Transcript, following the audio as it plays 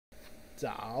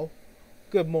Dow.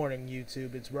 Good morning,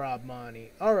 YouTube. It's Rob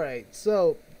Monty. Alright,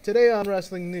 so today on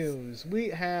Wrestling News, we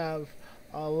have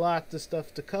a lot of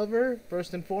stuff to cover.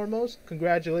 First and foremost,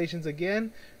 congratulations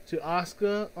again to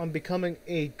Asuka on becoming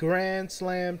a Grand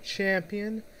Slam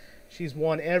champion. She's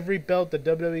won every belt the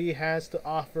WWE has to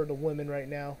offer to women right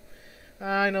now.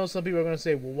 I know some people are going to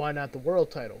say, well, why not the world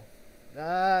title?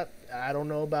 I don't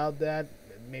know about that.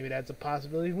 Maybe that's a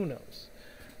possibility. Who knows?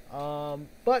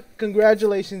 But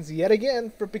congratulations yet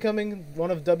again for becoming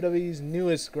one of WWE's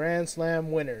newest Grand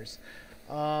Slam winners.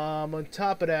 On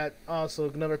top of that, also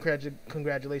another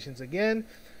congratulations again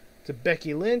to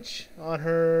Becky Lynch on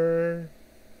her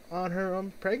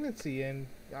pregnancy, and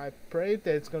I pray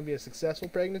that it's going to be a successful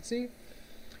pregnancy,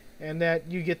 and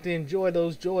that you get to enjoy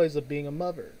those joys of being a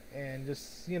mother, and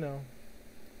just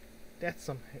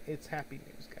it's happy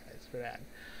news, guys, for that.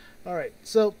 Alright,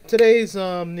 so today's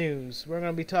news. We're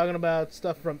going to be talking about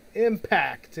stuff from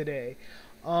Impact today.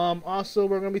 Also,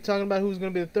 we're going to be talking about who's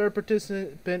going to be the third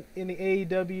participant in the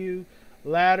AEW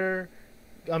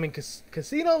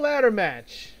casino ladder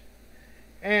match.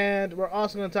 And we're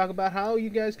also going to talk about how you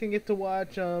guys can get to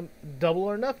watch Double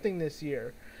or Nothing this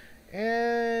year.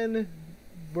 And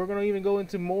we're going to even go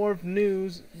into more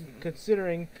news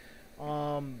considering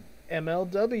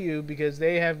MLW, because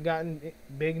they have gotten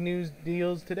big news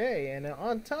deals today. And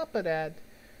on top of that,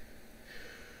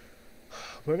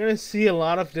 we're going to see a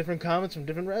lot of different comments from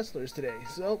different wrestlers today.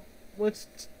 So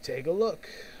let's take a look.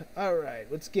 Alright,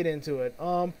 let's get into it.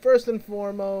 First and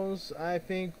foremost, I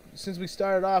think since we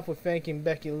started off with thanking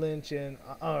Becky Lynch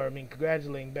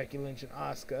congratulating Becky Lynch and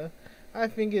Asuka, I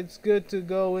think it's good to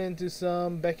go into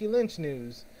some Becky Lynch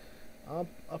news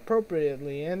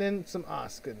appropriately, and then some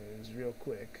Asuka news real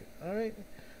quick. Alright,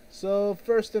 so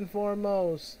first and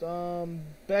foremost,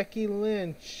 Becky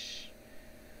Lynch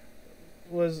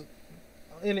was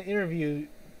in an interview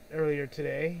earlier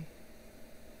today.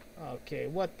 Okay,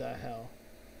 what the hell?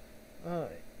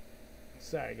 Alright,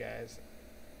 sorry guys,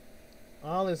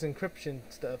 all this encryption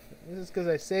stuff, this is because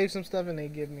I saved some stuff and they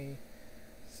give me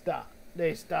stop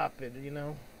it,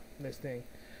 this thing.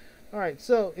 Alright,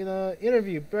 so in an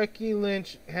interview, Becky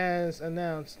Lynch has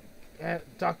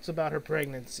talks about her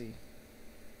pregnancy.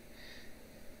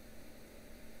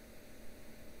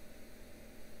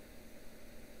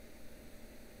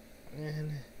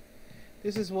 And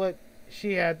this is what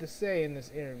she had to say in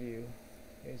this interview.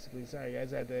 Basically, sorry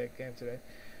guys, I had to answer that.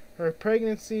 Her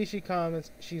pregnancy, she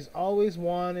comments, she's always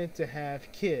wanted to have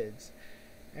kids.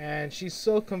 And she's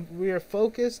so we are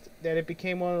focused that it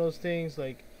became one of those things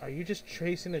like, are you just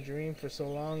chasing a dream for so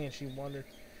long? And she wondered,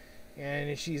 and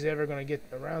if she's ever going to get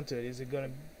around to it, is it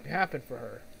going to happen for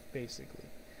her, basically.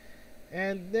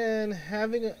 And then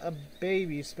having a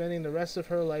baby, spending the rest of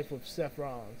her life with Seth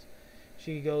Rollins.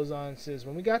 She goes on and says,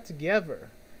 when we got together,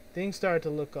 things started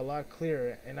to look a lot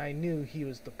clearer, and I knew he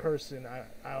was the person I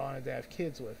wanted to have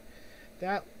kids with.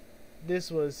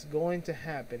 This was going to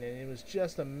happen, and it was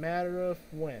just a matter of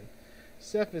when.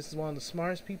 Seth is one of the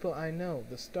smartest people I know.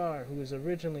 The star, who is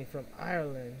originally from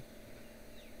Ireland,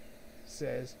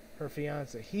 says her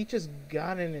fiance. He just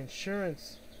got an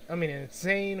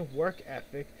insane work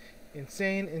ethic,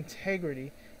 insane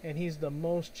integrity, and he's the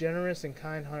most generous and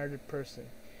kind-hearted person.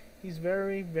 He's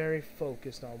very, very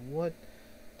focused on what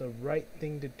the right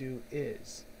thing to do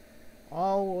is.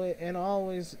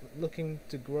 Always looking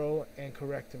to grow and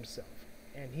correct himself,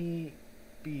 and be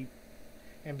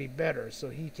better, so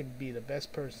he can be the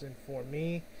best person for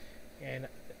me, and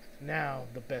now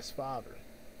the best father.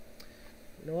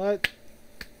 You know what?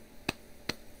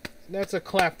 That's a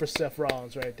clap for Seth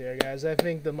Rollins right there, guys. I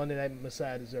think the Monday Night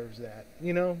Messiah deserves that.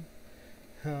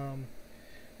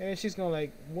 And she's going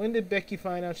like, when did Becky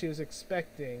find out she was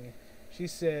expecting? She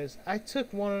says, I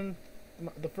took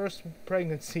the first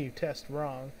pregnancy test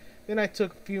wrong. Then I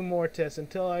took a few more tests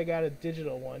until I got a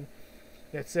digital one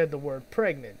that said the word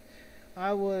pregnant.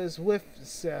 I was with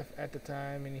Seth at the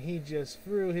time, and he just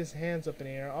threw his hands up in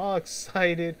the air, all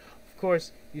excited. Of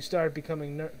course, you started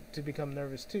become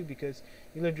nervous too, because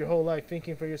you lived your whole life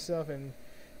thinking for yourself and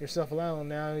yourself alone.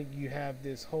 Now you have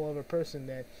this whole other person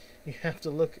that you have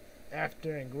to look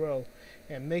after and grow,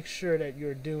 and make sure that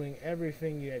you're doing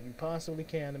everything that you possibly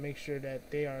can to make sure that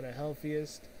they are the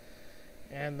healthiest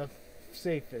and the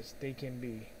safest they can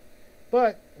be.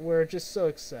 But we're just so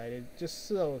excited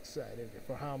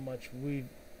for how much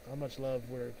love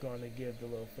we're going to give the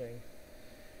little thing.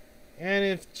 And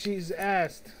if she's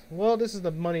asked, well, this is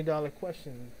the money dollar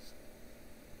questions.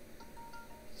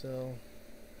 So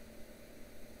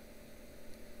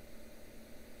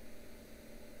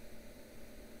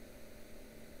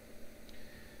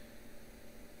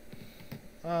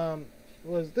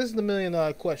this is the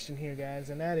 $1,000,000 question here, guys,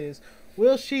 and that is,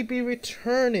 will she be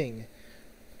returning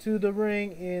to the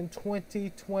ring in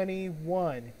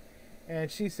 2021? And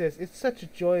she says, it's such a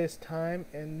joyous time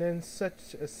and then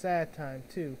such a sad time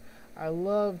too. I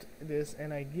loved this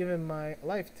and I given my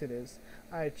life to this.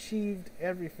 I achieved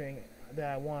everything that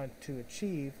I wanted to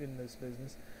achieve in this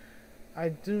business. I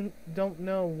don't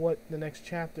know what the next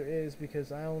chapter is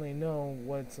because I only know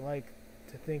what it's like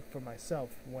to think for myself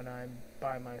when I'm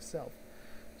by myself.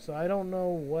 So I don't know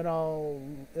what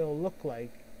it'll look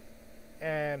like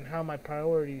and how my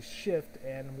priorities shift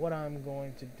and what I'm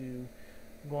going to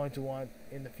want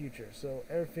in the future. So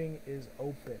everything is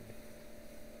open.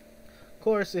 Of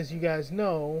course, as you guys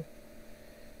know,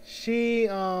 she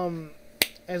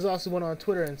has also went on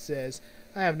Twitter and says,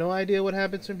 I have no idea what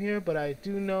happens from here, but I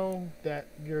do know that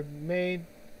you've made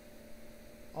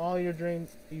all your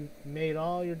dreams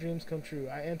come true.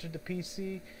 I entered the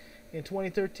PC in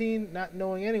 2013 not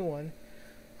knowing anyone.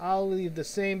 I'll leave the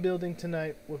same building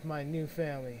tonight with my new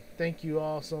family. Thank you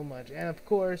all so much. And of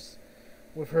course,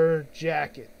 with her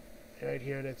jacket right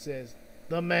here that says,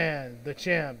 the man, the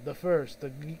champ, the first,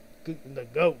 the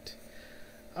GOAT.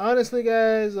 Honestly,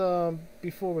 guys,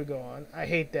 before we go on, I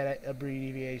hate that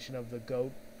abbreviation of the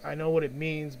GOAT. I know what it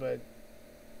means, but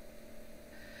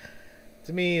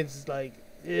to me, it's like,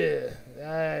 yeah,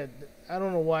 I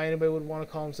don't know why anybody would want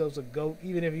to call themselves a GOAT,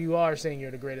 even if you are saying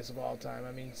you're the greatest of all time.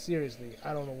 I mean, seriously,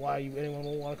 I don't know why anyone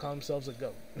would want to call themselves a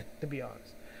GOAT, to be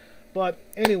honest. But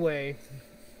anyway,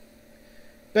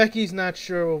 Becky's not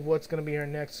sure of what's going to be her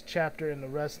next chapter in the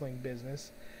wrestling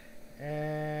business,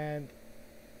 and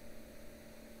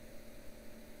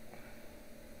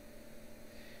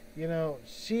you know,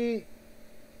 she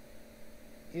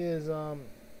is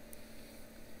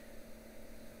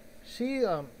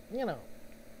you know,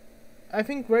 I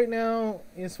think right now,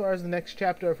 as far as the next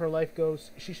chapter of her life goes,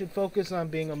 she should focus on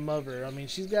being a mother. I mean,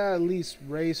 she's got to at least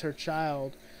raise her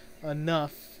child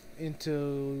enough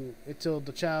until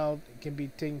the child can be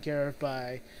taken care of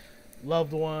by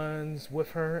loved ones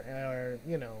with her, or,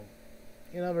 you know,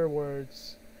 in other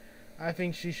words, I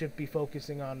think she should be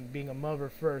focusing on being a mother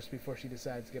first before she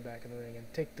decides to get back in the ring, and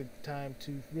take the time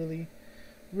to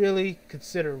really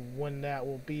consider when that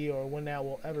will be, or when that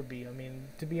will ever be. I mean,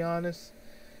 to be honest,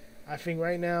 I think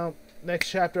right now, next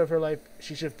chapter of her life,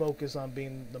 she should focus on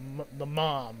being the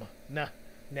mom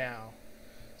now.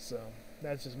 So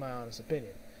that's just my honest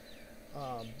opinion.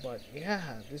 But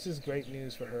yeah, this is great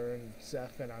news for her and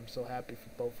Seth, and I'm so happy for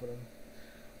both of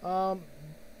them.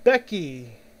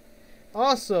 Becky,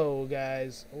 also,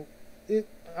 guys,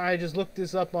 I just looked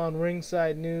this up on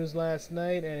Ringside News last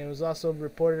night, and it was also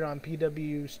reported on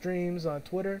PW Streams on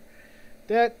Twitter,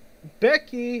 that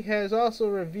Becky has also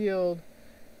revealed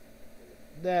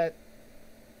that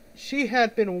she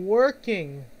had been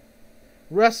working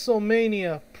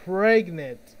WrestleMania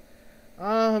pregnant.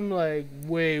 I'm like,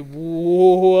 wait,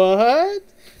 what?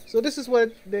 So this is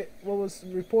what was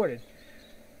reported.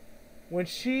 When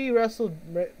she wrestled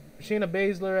Shayna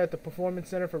Baszler at the Performance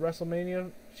Center for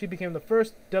WrestleMania, she became the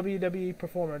first WWE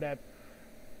performer that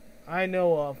I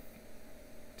know of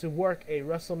to work a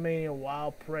WrestleMania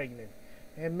while pregnant.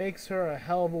 It makes her a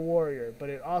hell of a warrior, but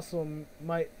it also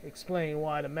might explain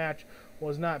why the match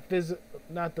was not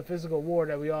the physical war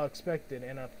that we all expected,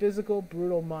 and a physical,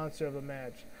 brutal monster of a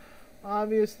match.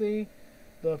 Obviously,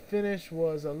 the finish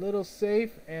was a little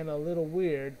safe and a little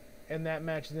weird, and that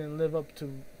match didn't live up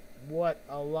to what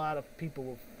a lot of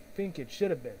people think it should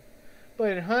have been.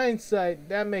 But in hindsight,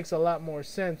 that makes a lot more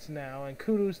sense now, and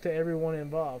kudos to everyone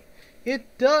involved. It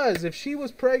does. If she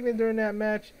was pregnant during that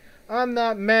match, I'm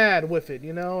not mad with it,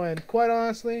 you know, and quite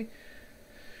honestly,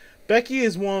 Becky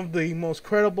is one of the most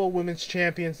credible women's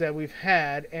champions that we've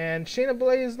had, and Shayna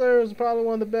Baszler is probably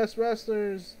one of the best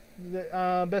wrestlers,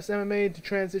 best MMA to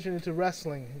transition into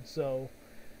wrestling. So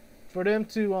for them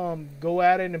to go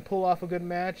at it and pull off a good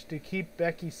match to keep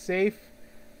Becky safe,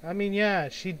 I mean, yeah,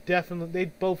 they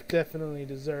both definitely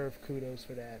deserve kudos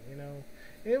for that, you know.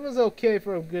 It was okay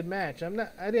for a good match. I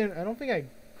don't think I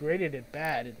graded it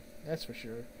bad, that's for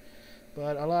sure.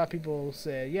 But a lot of people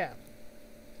said, yeah.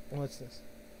 What's this?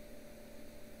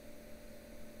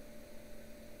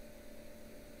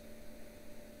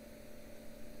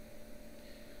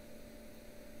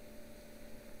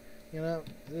 You know,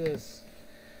 this.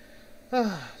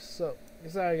 So,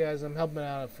 sorry guys, I'm helping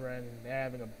out a friend. They're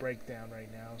having a breakdown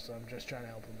right now, so I'm just trying to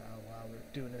help them out while we're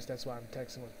doing this. That's why I'm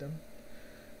texting with them.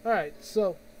 Alright,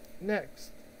 so,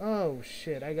 next. Oh,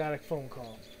 shit, I got a phone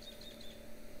call.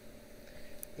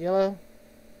 Yellow?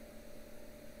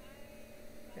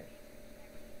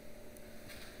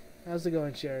 How's it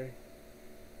going, Sherry?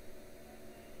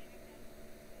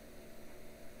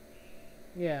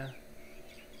 Yeah.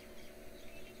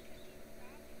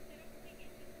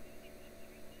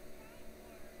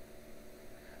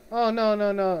 Oh, no,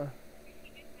 no, no.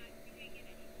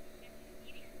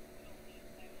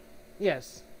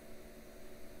 Yes.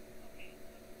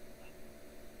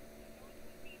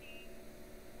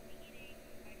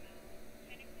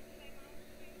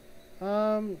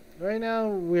 Right now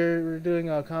we're doing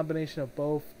a combination of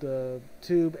both the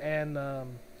tube and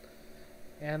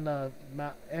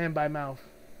by mouth.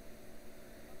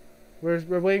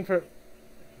 We're waiting for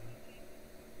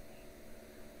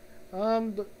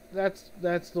that's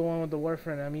the one with the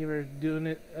warfarin. I'm either doing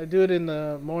it. I do it in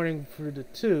the morning for the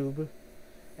tube,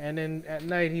 and then at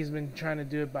night he's been trying to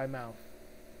do it by mouth.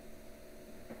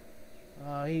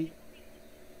 He,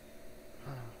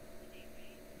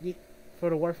 he for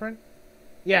the warfarin.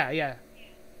 Yeah, yeah,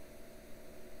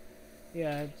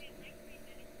 yeah,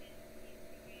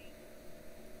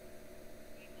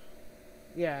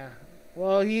 yeah.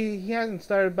 Well, he hasn't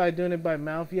started by doing it by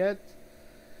mouth yet,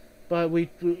 but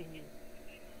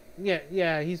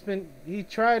yeah, he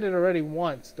tried it already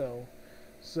once though.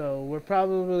 So we're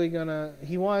probably gonna.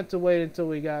 He wanted to wait until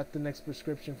we got the next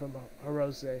prescription from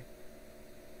Hirose.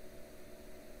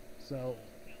 So,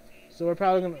 so we're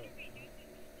probably gonna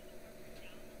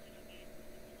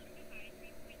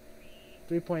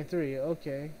 3.3.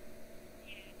 Okay.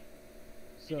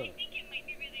 So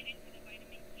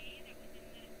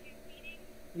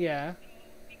yeah.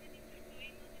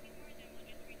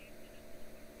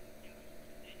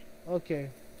 Okay.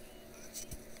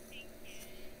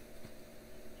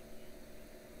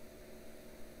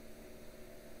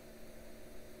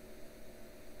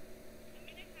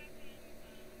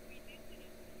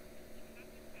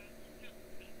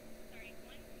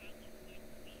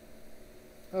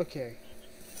 Okay.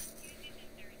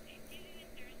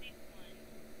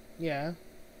 Yeah.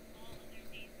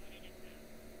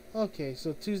 Okay.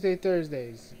 So Tuesday,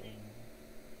 Thursdays.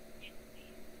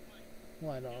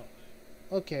 Why not?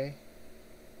 Okay.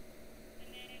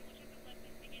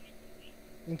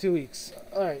 In 2 weeks.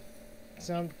 All right.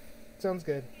 Sounds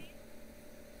good.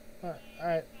 All right. All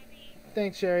right.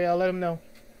 Thanks, Sherry. I'll let him know.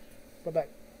 Bye bye.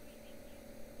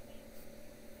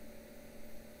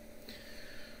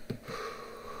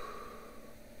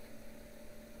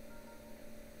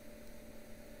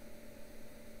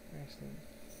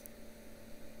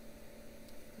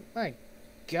 My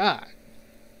God.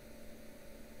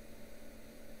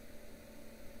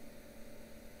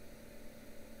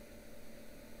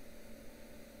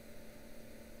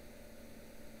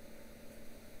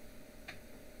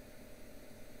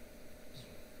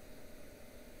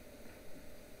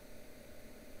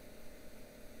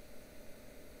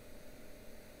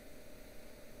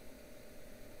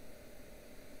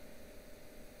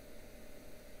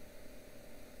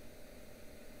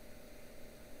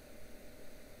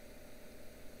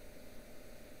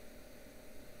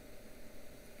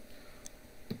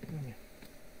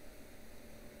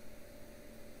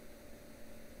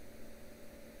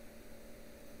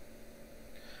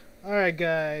 Alright,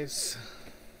 guys.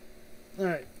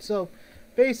 Alright, so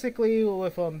basically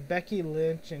with Becky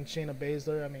Lynch and Shayna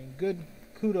Baszler, I mean, good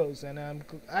kudos. And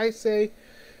I say,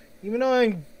 even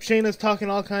though Shayna's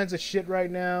talking all kinds of shit right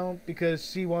now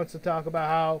because she wants to talk about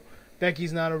how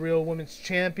Becky's not a real women's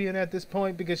champion at this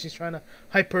point because she's trying to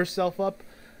hype herself up,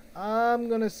 I'm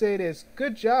going to say this.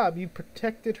 Good job. You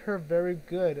protected her very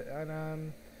good.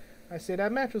 And I say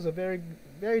that match was a very,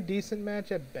 very decent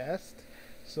match at best.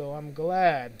 So I'm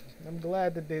glad. I'm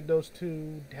glad that those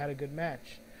two had a good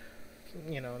match.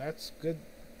 You know, that's good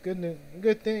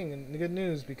thing and good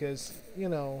news because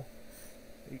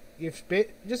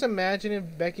just imagine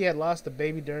if Becky had lost the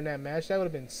baby during that match, that would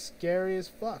have been scary as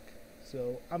fuck.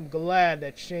 So I'm glad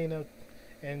that Shayna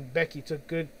and Becky took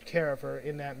good care of her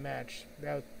in that match.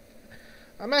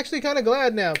 I'm actually kind of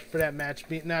glad now for that match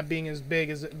not being as big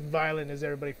as violent as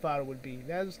everybody thought it would be.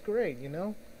 That was great, you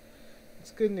know.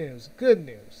 It's good news. Good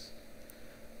news.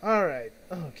 Alright.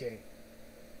 Okay.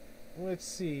 Let's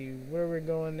see where we're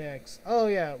going next. Oh,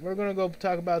 yeah. We're going to go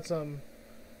talk about some...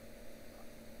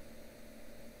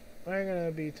 We're going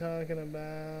to be talking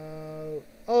about...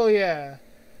 Oh, yeah.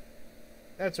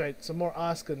 That's right. Some more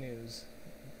Asuka news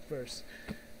first.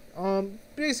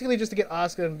 Basically just to get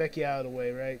Asuka and Becky out of the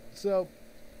way, right? So,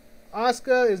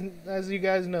 Asuka is, as you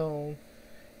guys know,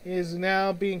 is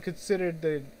now being considered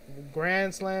the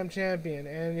Grand Slam champion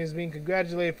and is being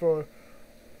congratulated for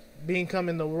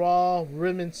becoming the Raw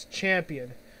Women's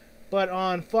champion. But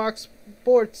on Fox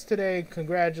Sports today,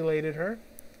 congratulated her.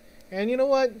 And you know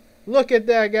what? Look at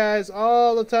that, guys.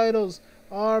 All the titles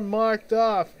are marked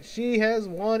off. She has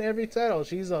won every title.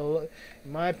 In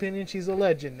my opinion, she's a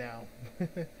legend now.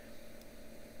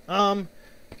 And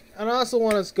I also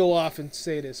want to go off and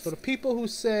say this. For the people who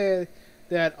say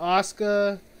that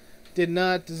Asuka did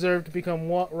not deserve to become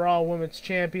Raw Women's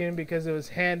Champion because it was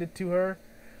handed to her,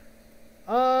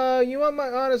 you want my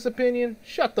honest opinion?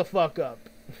 Shut the fuck up.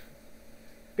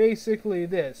 Basically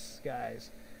this, guys.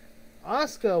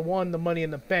 Asuka won the Money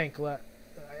in the Bank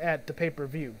at the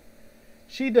pay-per-view.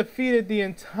 She defeated the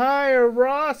entire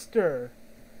roster.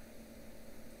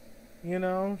 You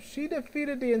know, she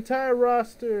defeated the entire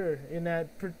roster in that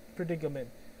predicament.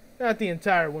 Not the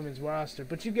entire women's roster,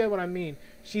 but you get what I mean.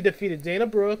 She defeated Dana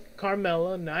Brooke,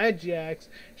 Carmella, Nia Jax,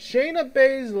 Shayna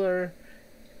Baszler,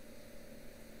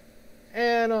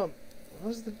 and what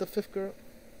was the fifth girl?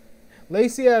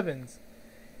 Lacey Evans.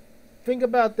 Think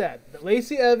about that.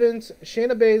 Lacey Evans,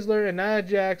 Shayna Baszler, and Nia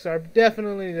Jax are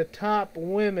definitely the top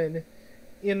women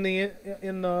in the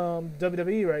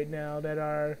WWE right now that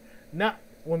are not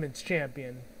women's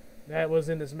champion. That was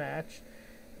in this match.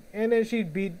 And then she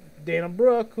beat Dana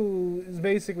Brooke, who is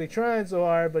basically trying so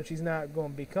hard, but she's not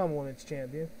going to become women's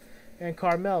champion, and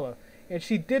Carmella. And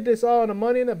she did this all in a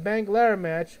Money in the Bank ladder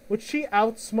match, which she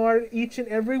outsmarted each and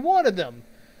every one of them.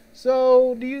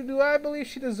 So, do I believe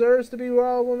she deserves to be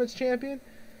Raw Women's Champion?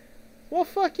 Well,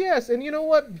 fuck yes. And you know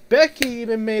what? Becky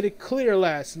even made it clear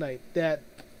last night that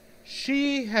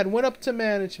she had went up to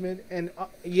management and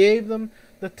gave them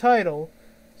the title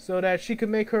so that she could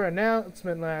make her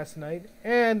announcement last night,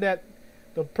 and that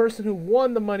the person who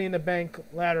won the Money in the Bank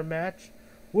ladder match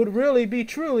would really be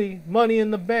truly Money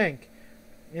in the Bank.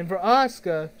 And for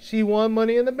Asuka, she won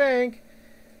Money in the Bank.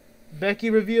 Becky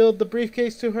revealed the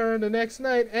briefcase to her the next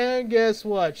night, and guess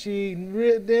what? She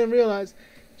didn't realize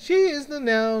she is the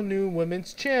now new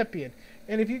women's champion.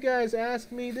 And if you guys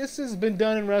ask me, this has been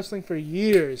done in wrestling for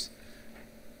years.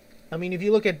 I mean, if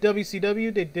you look at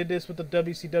WCW, they did this with the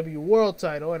WCW World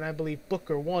title, and I believe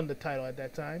Booker won the title at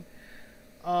that time.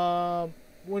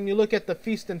 When you look at the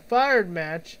Feast and Fired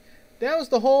match, that was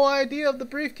the whole idea of the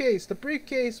briefcase. The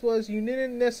briefcase was you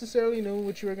didn't necessarily know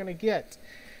what you were going to get.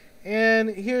 And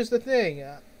here's the thing.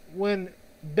 When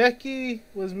Becky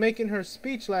was making her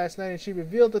speech last night and she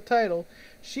revealed the title,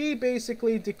 she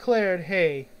basically declared,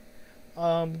 hey,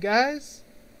 guys,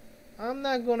 I'm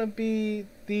not going to be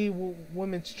the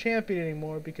women's champion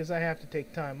anymore because I have to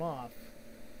take time off.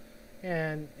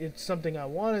 And it's something I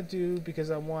want to do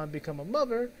because I want to become a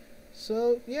mother.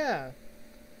 So, yeah.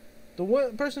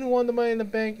 The person who won the Money in the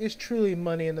Bank is truly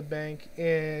Money in the Bank,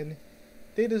 and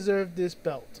they deserve this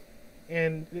belt.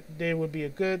 And they would be a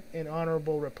good and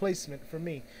honorable replacement for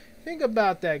me. Think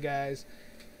about that, guys.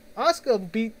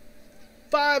 Asuka beat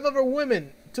 5 other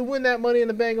women to win that Money in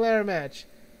the Bank ladder match.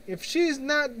 If she's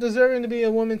not deserving to be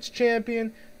a women's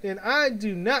champion, then I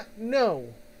do not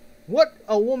know what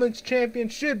a women's champion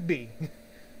should be.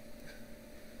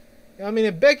 I mean,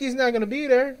 if Becky's not going to be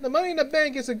there, the Money in the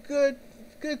Bank is a good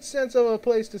sense of a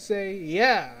place to say,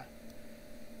 yeah,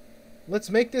 let's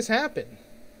make this happen.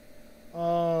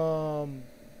 You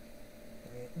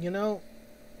know,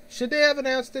 should they have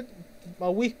announced it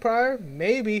a week prior?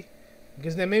 Maybe.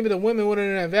 Because then maybe the women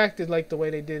wouldn't have acted like the way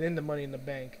they did in the Money in the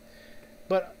Bank.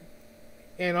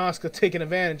 And Asuka taking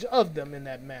advantage of them in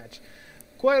that match.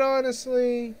 Quite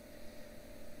honestly,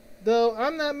 though,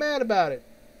 I'm not mad about it.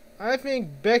 I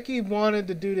think Becky wanted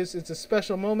to do this. It's a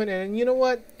special moment. And you know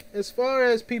what? As far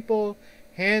as people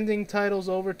handing titles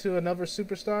over to another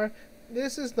superstar,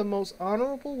 this is the most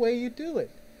honorable way you do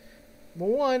it. Well,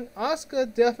 one,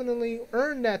 Asuka definitely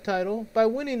earned that title by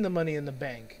winning the Money in the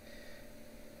Bank.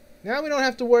 Now we don't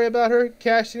have to worry about her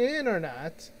cashing in or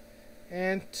not.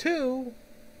 And 2,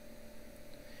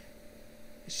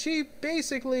 she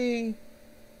basically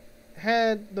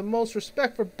had the most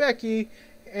respect for Becky,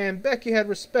 and Becky had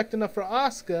respect enough for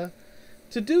Asuka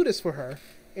to do this for her.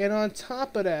 And on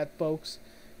top of that, folks,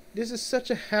 this is such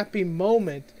a happy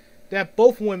moment that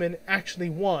both women actually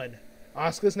won.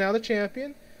 Asuka's now the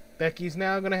champion. Becky's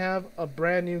now going to have a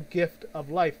brand new gift of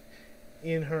life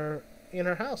in her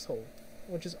household,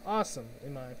 which is awesome,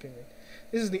 in my opinion.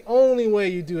 This is the only way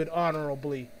you do it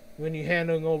honorably when you're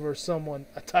handing over someone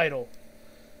a title.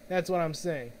 That's what I'm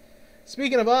saying.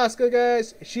 Speaking of Asuka,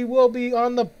 guys, she will be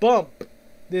on the bump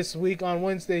this week on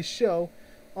Wednesday's show,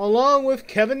 along with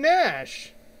Kevin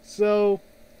Nash. So,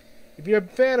 if you're a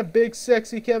fan of big,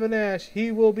 sexy Kevin Nash,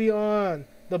 he will be on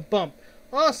the bump.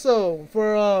 Also,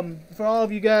 for all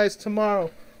of you guys tomorrow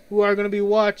who are going to be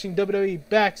watching WWE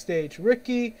Backstage,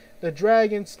 Ricky the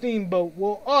Dragon Steamboat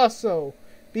will also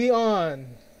be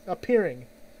appearing.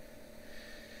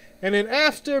 And then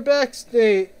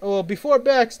before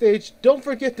Backstage, don't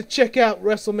forget to check out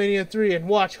WrestleMania 3 and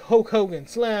watch Hulk Hogan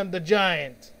slam the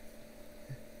Giant.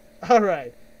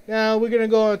 Alright, Now we're going to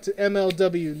go on to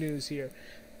MLW news here.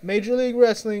 Major League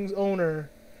Wrestling's owner,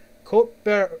 Court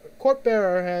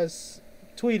Bearer, has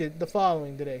tweeted the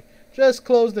following today. Just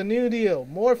closed a new deal.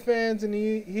 More fans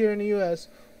here in the U.S.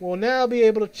 will now be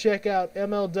able to check out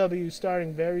MLW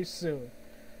starting very soon.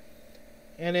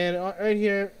 And then right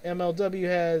here, MLW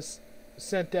has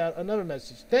sent out another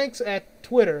message. Thanks at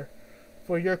Twitter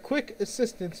for your quick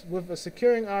assistance with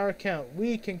securing our account.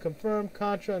 We can confirm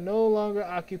Contra no longer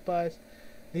occupies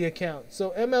the account.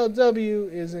 So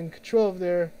MLW is in control of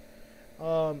their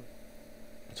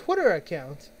Twitter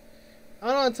account.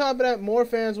 And on top of that, more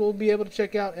fans will be able to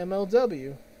check out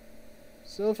MLW.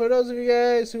 So for those of you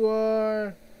guys who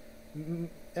are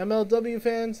MLW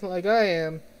fans like I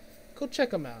am, go check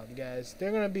them out, guys.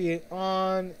 They're going to be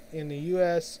on in the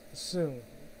U.S. soon.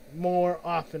 More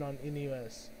often in the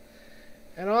U.S.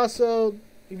 And also,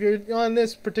 if you're on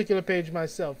this particular page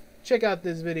myself, check out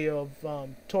this video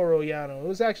of Toru Yano. It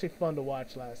was actually fun to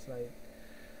watch last night.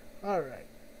 Alright.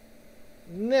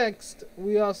 Next,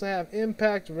 we also have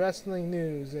Impact Wrestling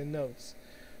news and notes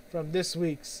from this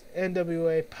week's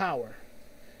NWA Power.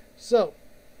 So,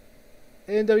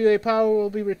 NWA Power will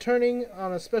be returning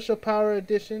on a special Power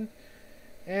edition.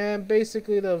 And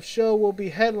basically the show will be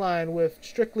headlined with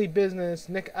Strictly Business,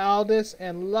 Nick Aldis,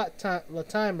 and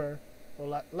Latimer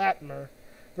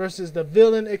versus the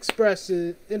Villain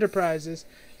Enterprises,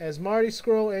 as Marty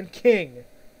Scurll and King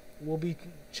will be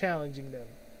challenging them.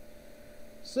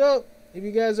 So, if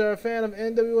you guys are a fan of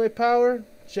NWA Power,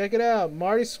 check it out.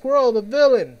 Marty Scurll, the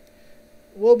Villain,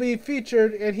 will be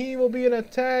featured, and he will be in a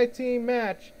tag team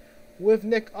match with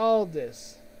Nick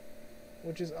Aldis,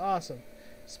 which is awesome.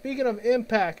 Speaking of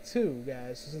Impact too,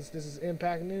 guys, since this is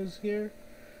Impact news here,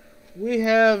 we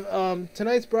have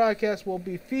tonight's broadcast will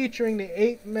be featuring the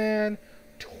 8-man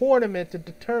tournament to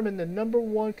determine the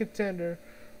 #1 contender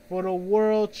for the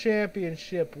World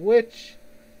Championship, which,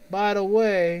 by the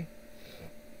way,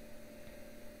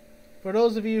 for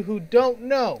those of you who don't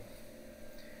know,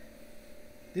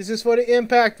 this is for the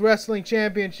Impact Wrestling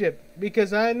Championship,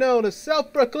 because I know the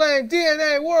self-proclaimed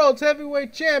TNA World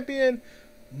Heavyweight Champion,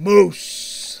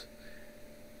 Moose,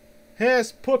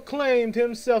 has proclaimed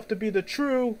himself to be the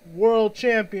true world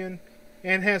champion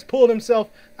and has pulled himself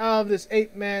out of this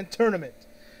 8-man tournament.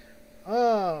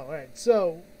 Alright,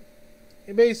 so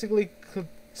basically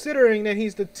considering that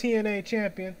he's the TNA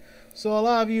champion, so a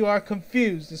lot of you are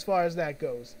confused as far as that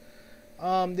goes.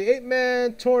 The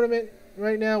 8-man tournament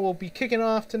right now will be kicking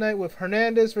off tonight with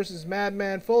Hernandez versus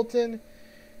Madman Fulton.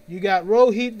 You got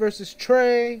Rohit versus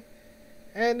Trey.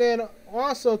 And then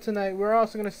also tonight, we're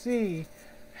also going to see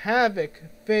Havoc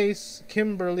face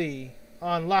Kimberly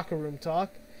on Locker Room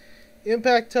Talk.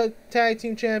 Impact Tag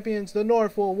Team Champions, the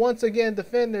North, will once again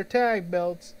defend their tag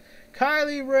belts.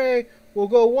 Kylie Ray will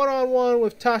go one-on-one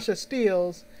with Tasha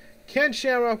Steelz. Ken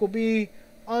Shamrock will be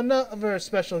another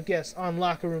special guest on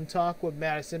Locker Room Talk with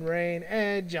Madison Rayne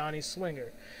and Johnny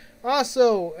Swinger.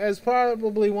 Also, as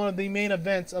probably one of the main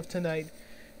events of tonight,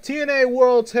 TNA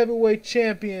World's Heavyweight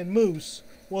Champion Moose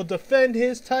will defend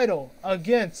his title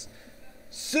against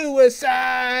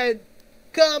Suicide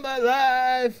Come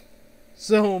Alive.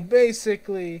 So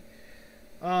basically,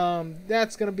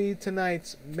 that's going to be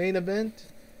tonight's main event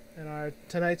and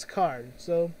tonight's card.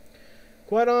 So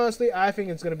quite honestly, I think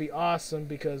it's going to be awesome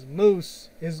because Moose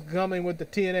is coming with the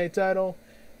TNA title.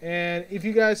 And if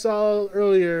you guys saw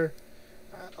earlier,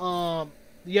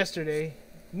 yesterday,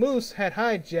 Moose had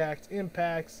hijacked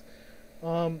Impact's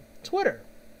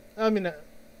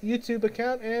YouTube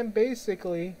account, and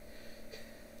basically,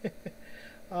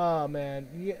 oh man,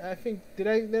 yeah, I think did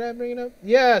I bring it up?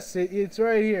 Yes, it's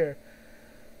right here.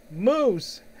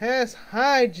 Moose has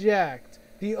hijacked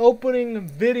the opening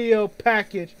video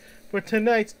package for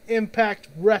tonight's Impact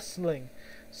Wrestling.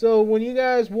 So when you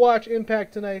guys watch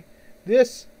Impact tonight,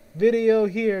 this video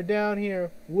here down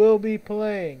here will be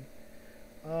playing.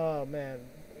 Oh man,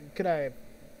 could I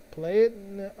play it?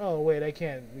 No. Oh wait, I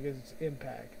can't because it's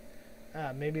Impact.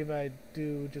 Maybe if I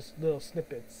do just little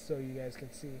snippets so you guys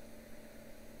can see.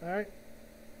 Alright.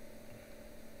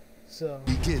 So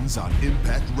begins on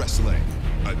Impact Wrestling,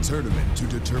 a tournament to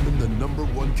determine the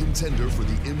 #1 contender for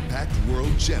the Impact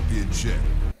World Championship.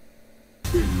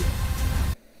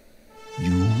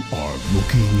 You are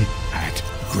looking at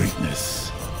greatness.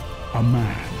 A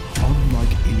man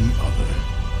unlike any other.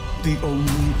 The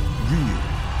only real,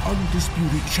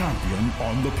 undisputed champion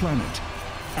on the planet.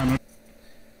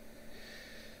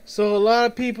 So a lot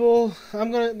of people,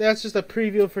 that's just a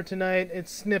preview for tonight.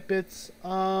 It's snippets.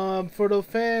 For the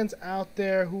fans out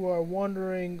there who are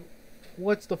wondering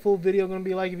what's the full video going to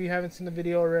be like if you haven't seen the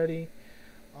video already,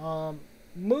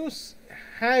 Moose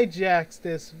hijacks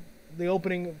this the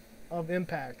opening of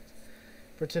Impact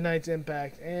for tonight's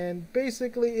Impact, and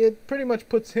basically it pretty much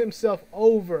puts himself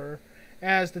over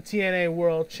as the TNA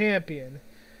World Champion.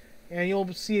 And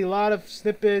you'll see a lot of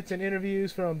snippets and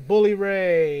interviews from Bully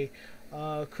Ray,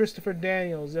 Christopher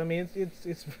Daniels. I mean,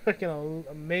 it's freaking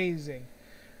amazing.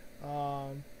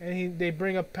 And they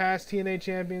bring up past TNA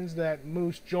champions that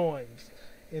Moose joins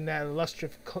in that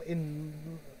illustrious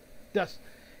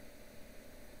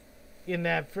in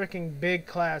that freaking big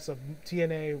class of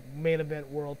TNA main event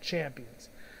world champions.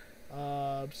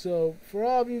 So for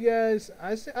all of you guys,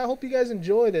 I hope you guys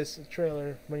enjoy this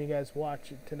trailer when you guys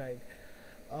watch it tonight.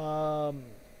 I'm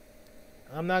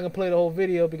not gonna play the whole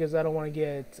video because I don't want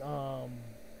to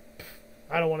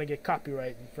get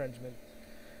copyright infringement.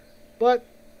 But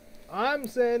I'm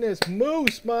saying this,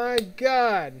 Moose, my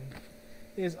God,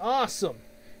 is awesome,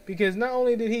 because not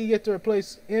only did he get to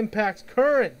replace Impact's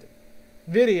current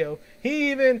video,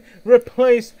 he even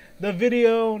replaced the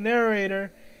video narrator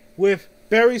with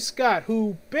Barry Scott,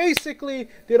 who basically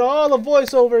did all the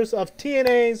voiceovers of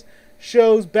TNA's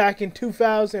shows back in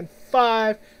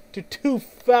 2005 to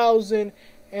 2000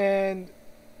 and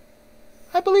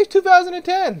I believe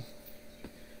 2010.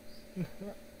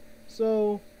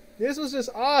 So this was just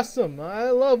awesome.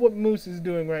 I love what Moose is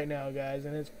doing right now, guys,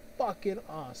 and it's fucking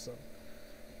awesome.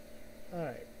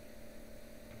 Alright.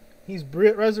 He's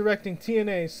resurrecting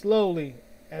TNA slowly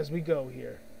as we go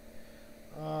here.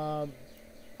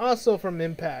 Also from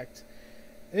Impact.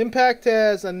 Impact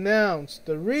has announced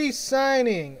the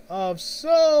re-signing of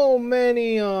so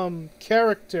many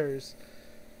characters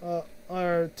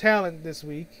or talent this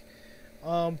week.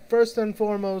 First and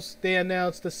foremost, they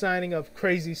announced the signing of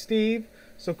Crazy Steve.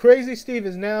 So Crazy Steve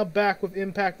is now back with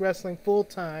Impact Wrestling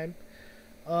full-time.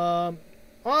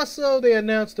 Also, they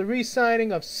announced the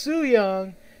re-signing of Su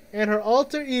Yung and her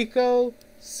alter ego,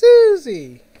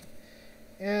 Suzy.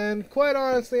 And quite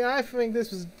honestly, I think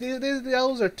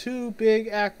those are two big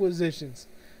acquisitions.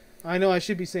 I know I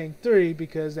should be saying three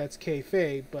because that's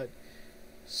kayfabe, but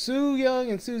Su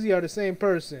Yung and Suzy are the same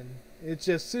person. It's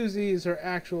just Suzy is her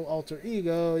actual alter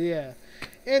ego, yeah.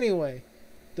 Anyway,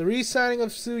 the re-signing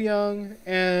of Su Yung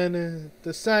and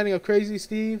the signing of Crazy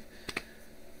Steve,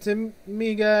 to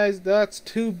me, guys, that's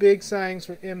two big signings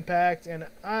for Impact, and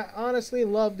I honestly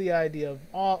love the idea of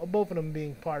both of them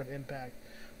being part of Impact.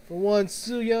 For one,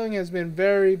 Su Yung has been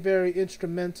very, very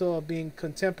instrumental of being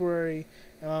contemporary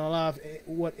on a lot of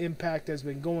what Impact has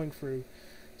been going through.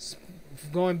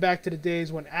 Going back to the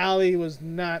days when Allie was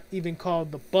not even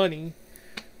called the Bunny,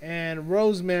 and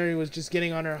Rosemary was just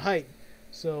getting on her height.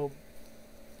 So,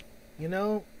 you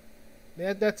know,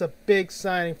 that's a big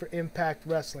signing for Impact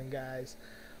Wrestling, guys.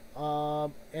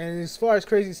 And as far as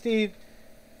Crazy Steve,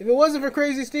 if it wasn't for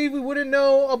Crazy Steve, we wouldn't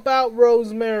know about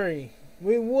Rosemary.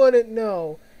 We wouldn't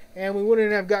know. And we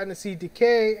wouldn't have gotten to see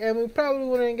Decay, and we probably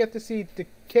wouldn't get to see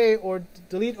Decay or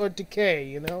Delete or Decay,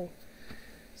 you know?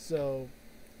 So,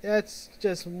 that's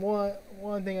just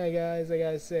one thing I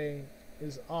gotta say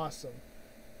is awesome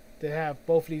to have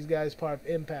both of these guys part of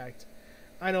Impact.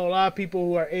 I know a lot of people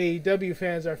who are AEW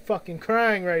fans are fucking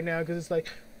crying right now because it's like,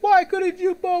 why couldn't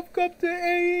you both come to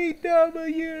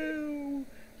AEW?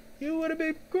 You would have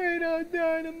been great on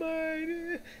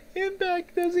Dynamite.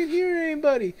 Impact doesn't hear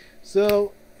anybody.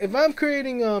 So, if I'm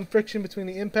creating friction between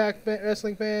the Impact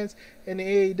Wrestling fans and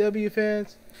the AEW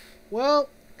fans, well,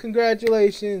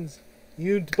 congratulations.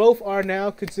 You both are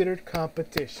now considered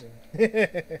competition.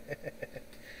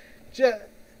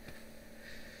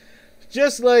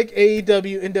 Just like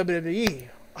AEW and WWE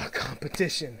are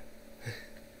competition.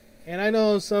 And I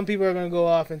know some people are going to go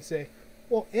off and say,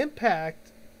 well,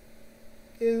 Impact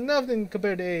is nothing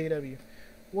compared to AEW.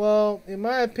 Well, in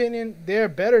my opinion, they're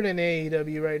better than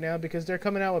AEW right now because they're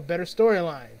coming out with better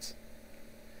storylines.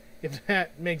 If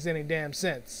that makes any damn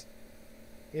sense.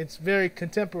 It's very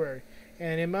contemporary.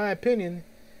 And in my opinion,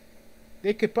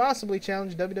 they could possibly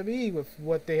challenge WWE with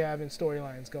what they have in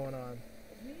storylines going on.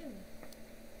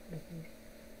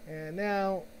 And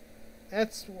now,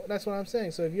 that's what I'm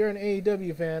saying. So if you're an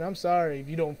AEW fan, I'm sorry if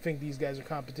you don't think these guys are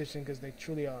competition, because they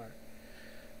truly are.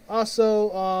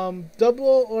 Also,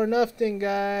 Double or Nothing,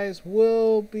 guys,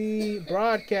 will be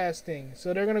broadcasting.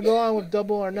 So they're going to go on with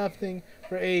Double or Nothing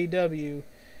for AEW.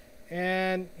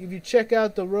 And if you check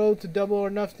out the Road to Double or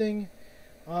Nothing,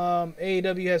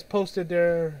 AEW has posted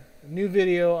their new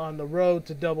video on the Road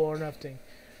to Double or Nothing.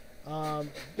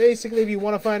 Basically, if you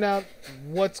want to find out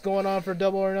what's going on for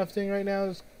Double or Nothing right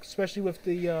now, especially with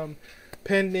the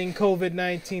pending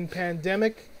COVID-19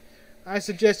 pandemic, I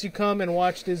suggest you come and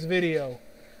watch this video.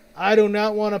 I do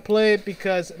not want to play it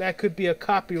because that could be a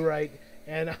copyright,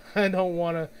 and I don't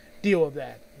want to deal with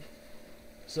that.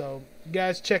 So, You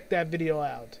guys check that video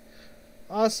out.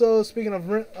 Also, speaking of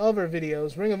other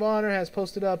videos, Ring of Honor has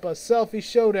posted up a selfie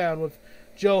showdown with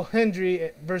Joe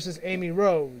Hendry versus Amy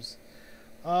Rose.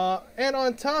 And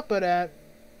on top of that,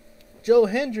 Joe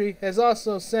Hendry is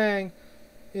also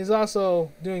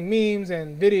doing memes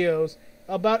and videos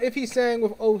about if he sang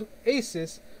with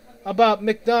Oasis about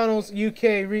McDonald's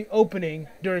UK reopening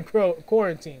during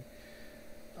quarantine.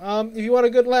 If you want a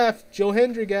good laugh, Joe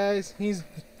Hendry, guys, he's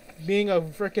being a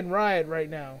freaking riot right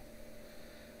now.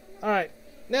 Alright,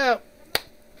 now,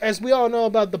 as we all know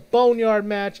about the Boneyard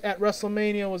match at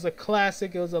WrestleMania was a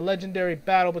classic. It was a legendary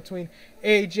battle between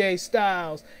AJ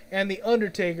Styles and The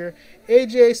Undertaker.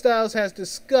 AJ Styles has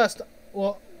discussed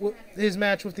his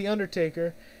match with The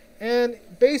Undertaker and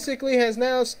basically has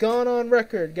now gone on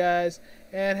record, guys,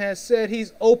 and has said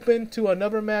he's open to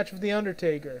another match with The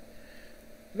Undertaker.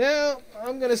 Now,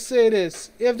 I'm going to say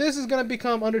this. If this is going to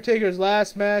become Undertaker's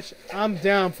last match, I'm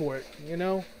down for it, you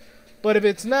know? But if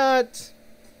it's not,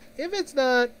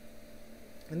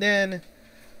 then,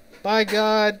 by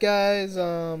God, guys,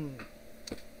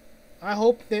 I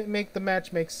hope they make the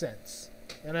match make sense.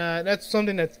 And that's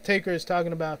something that Taker is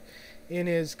talking about in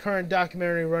his current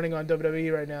documentary running on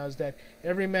WWE right now, is that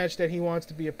every match that he wants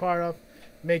to be a part of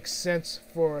makes sense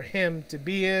for him to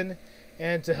be in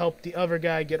and to help the other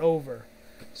guy get over.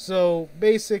 So,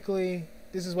 basically,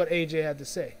 this is what AJ had to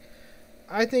say.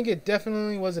 I think it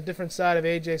definitely was a different side of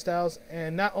AJ Styles,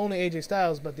 and not only AJ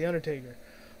Styles, but The Undertaker.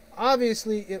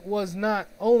 Obviously, it was not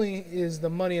only is the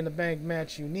Money in the Bank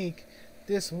match unique,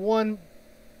 the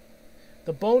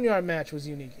Boneyard match was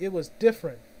unique. It was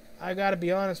different. I gotta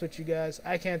be honest with you guys,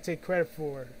 I can't take credit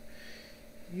for,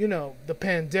 you know, the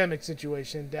pandemic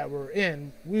situation that we're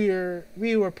in. We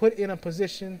were put in a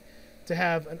position to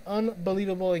have an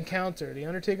unbelievable encounter, The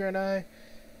Undertaker and I,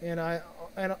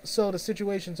 and so the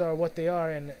situations are what they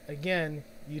are, and again,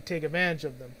 you take advantage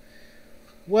of them.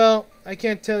 Well, I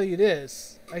can't tell you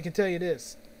this. I can tell you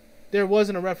this. There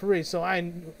wasn't a referee, so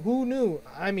who knew?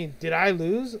 I mean, did I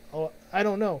lose? Oh, I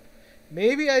don't know.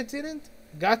 Maybe I didn't.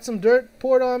 Got some dirt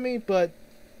poured on me, but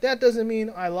that doesn't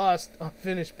mean I lost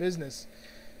unfinished business.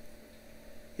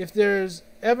 If there's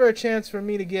ever a chance for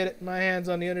me to get my hands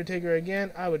on The Undertaker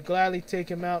again, I would gladly take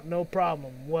him out, no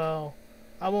problem. Well,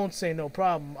 I won't say no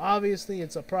problem. Obviously,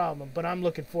 it's a problem, but I'm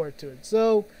looking forward to it.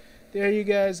 So, there you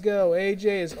guys go.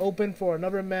 AJ is open for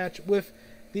another match with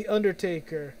The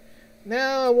Undertaker.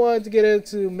 Now, I wanted to get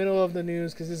into middle of the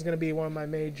news because this is going to be one of my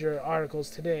major articles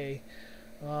today.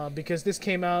 Because this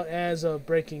came out as of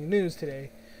breaking news today.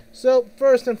 So,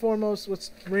 first and foremost, let's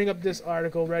bring up this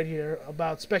article right here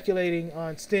about speculating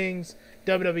on Sting's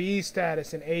WWE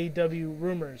status and AEW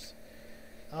rumors.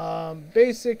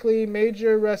 Basically,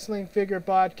 Major Wrestling Figure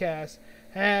Podcast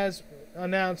has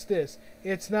announced this.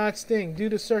 It's not Sting. Due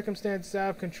to circumstances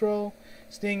out of control,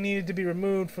 Sting needed to be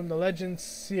removed from the Legends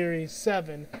Series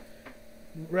 7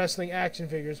 wrestling action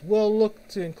figures. We'll look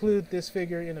to include this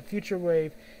figure in a future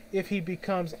wave if he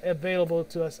becomes available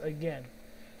to us again.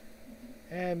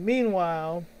 And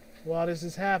meanwhile, while this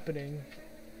is happening,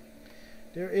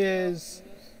 there is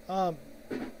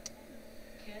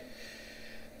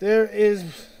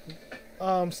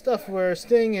stuff where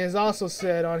Sting has also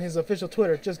said on his official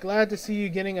Twitter, "Just glad to see you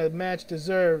getting a match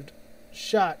deserved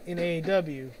shot in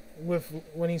AEW,"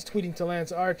 when he's tweeting to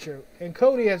Lance Archer. And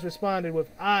Cody has responded with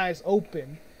eyes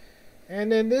open. And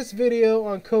then this video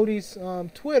on Cody's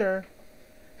Twitter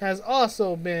has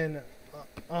also been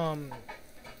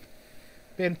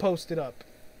posted up.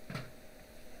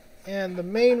 And the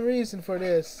main reason for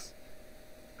this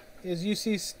is you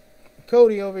see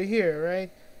Cody over here, right?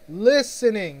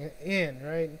 Listening in,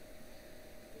 right?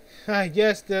 I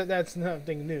guess that's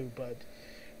nothing new, but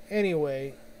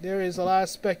anyway, there is a lot of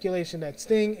speculation that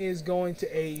Sting is going to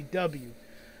AEW.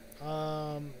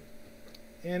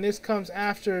 And this comes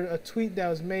after a tweet that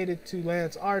was made to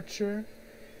Lance Archer,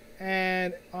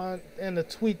 and a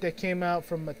tweet that came out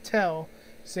from Mattel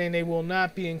saying they will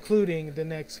not be including the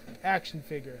next action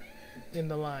figure in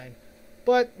the line.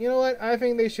 But you know what? I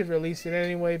think they should release it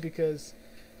anyway because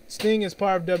Sting is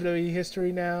part of WWE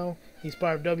history now. He's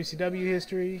part of WCW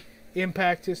history,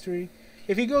 Impact history.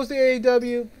 If he goes to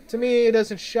AEW, to me it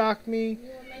doesn't shock me,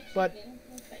 but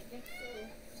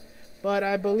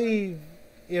I believe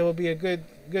it will be a good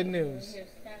news.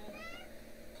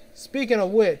 Speaking of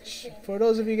which, for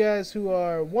those of you guys who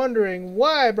are wondering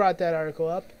why I brought that article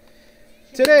up,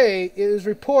 today it is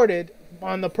reported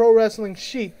on the Pro Wrestling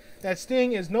Sheet that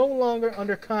Sting is no longer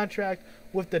under contract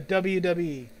with the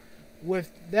WWE.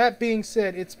 With that being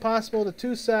said, it's possible the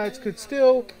two sides could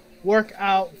still work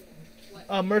out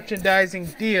a merchandising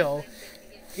deal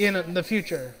in the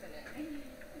future.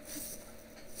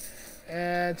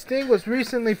 And Sting was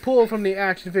recently pulled from the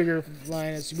action figure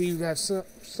line, as we have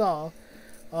saw.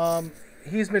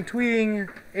 He's been tweeting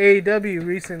AEW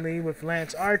recently with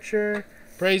Lance Archer,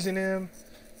 praising him.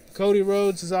 Cody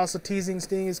Rhodes is also teasing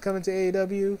Sting is coming to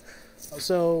AEW.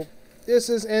 So this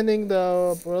is ending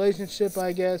the relationship,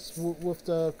 I guess, with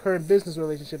the current business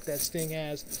relationship that Sting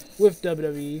has with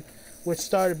WWE, which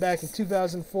started back in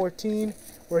 2014,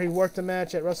 where he worked a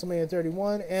match at WrestleMania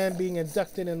 31 and being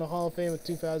inducted in the Hall of Fame in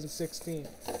 2016.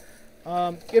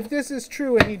 If this is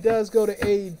true and he does go to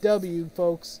AEW,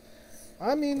 folks,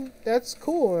 I mean, that's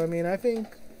cool. I mean, I think,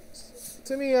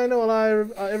 to me, I know a lot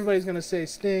of everybody's going to say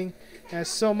Sting has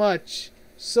so much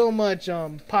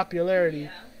popularity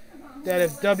that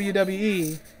if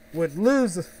WWE would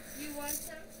lose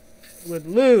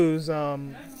a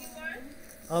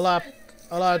lot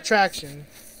of traction.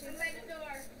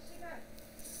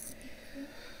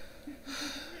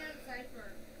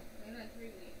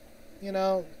 You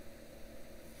know,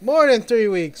 more than 3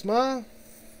 weeks, Ma.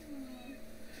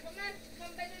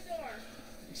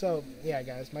 So yeah,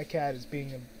 guys, my cat is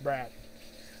being a brat.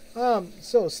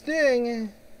 So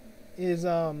Sting is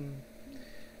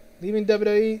leaving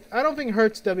WWE. I don't think it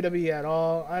hurts WWE at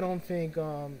all. I don't think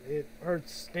it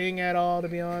hurts Sting at all, to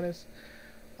be honest.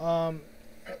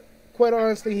 Quite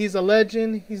honestly, he's a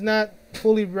legend. He's not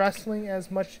fully wrestling as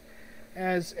much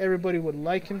as everybody would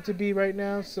like him to be right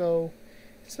now, so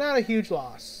it's not a huge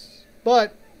loss.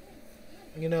 But,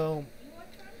 you know,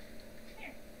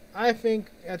 I think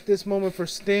at this moment for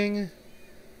Sting,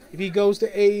 if he goes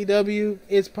to AEW,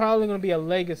 it's probably going to be a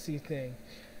legacy thing.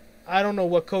 I don't know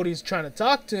what Cody's trying to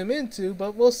talk to him into,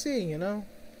 but we'll see, you know.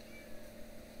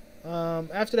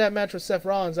 After that match with Seth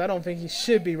Rollins, I don't think he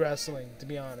should be wrestling, to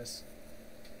be honest.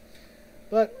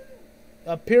 But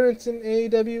appearance in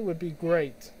AEW would be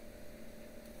great.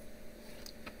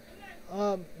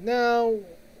 Now,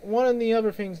 one of the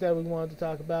other things that we wanted to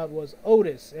talk about was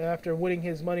Otis after winning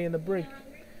his Money in the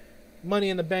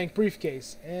Bank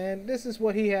briefcase, and this is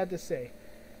what he had to say.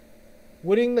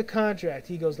 Winning the contract,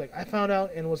 he goes like, I found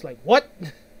out and was like, what?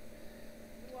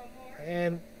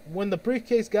 And when the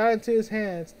briefcase got into his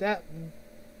hands, that's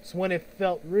when it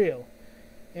felt real.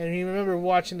 And he remembered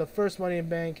watching the first Money in the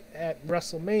Bank at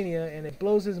WrestleMania, and it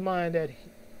blows his mind that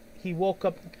he woke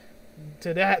up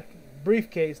to that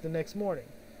briefcase the next morning.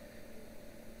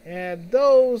 And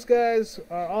those guys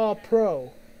are all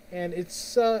pro, and it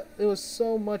was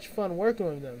so much fun working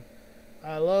with them.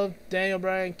 I love Daniel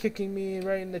Bryan kicking me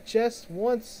right in the chest.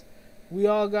 Once we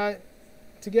all got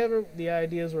together, the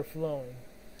ideas were flowing.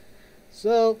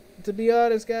 So, to be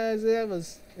honest, guys, that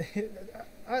was...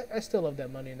 I still love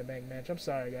that Money in the Bank match. I'm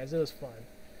sorry, guys. It was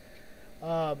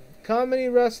fun. Comedy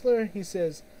wrestler, he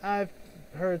says, I've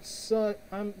heard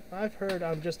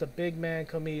I'm just a big man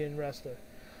comedian wrestler.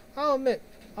 I'll admit,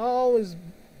 I'm always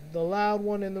the loud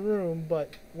one in the room,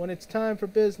 but when it's time for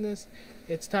business,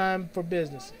 it's time for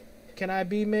business. Can I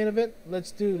be main event?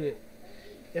 Let's do it.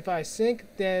 If I sink,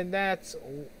 then that's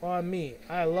on me.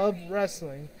 I love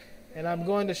wrestling, and I'm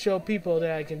going to show people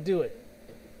that I can do it.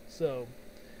 So,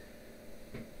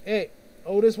 hey,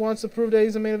 Otis wants to prove that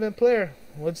he's a main event player.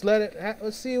 Let's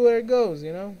see where it goes,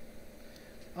 you know.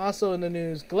 Also in the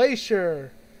news,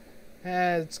 Glacier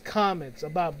has comments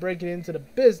about breaking into the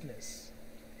business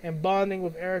and bonding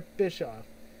with Eric Bischoff.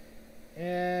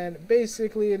 And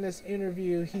basically in this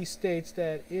interview, he states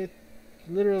that it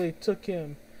literally took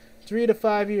him 3 to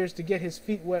 5 years to get his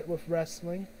feet wet with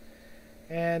wrestling,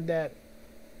 and that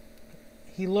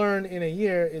he learned in a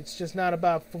year it's just not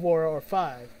about 4 or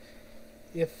 5.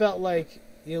 It felt like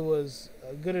it was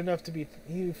good enough to be,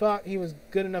 he thought he was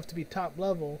good enough to be top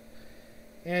level,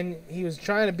 and he was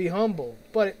trying to be humble,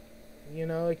 but you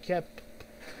know, the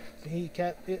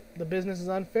business is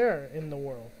unfair in the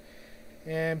world,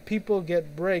 and people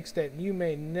get breaks that you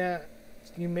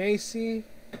may see,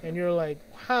 and you're like,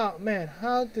 how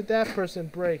did that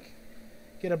person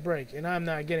get a break, and I'm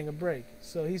not getting a break?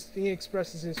 So he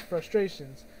expresses his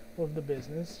frustrations with the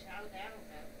business.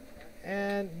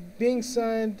 And being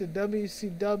signed to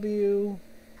WCW,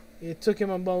 it took him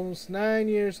almost 9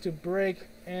 years to break,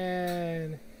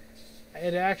 and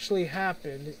it actually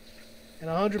happened. And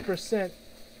 100%,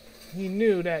 he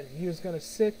knew that he was going to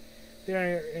sit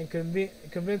there and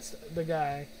convince the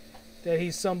guy that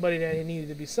he's somebody that he needed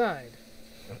to be signed.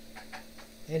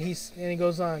 And he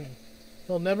goes on,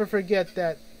 he'll never forget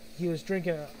that he was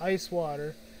drinking ice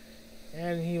water,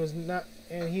 and he was not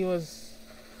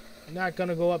going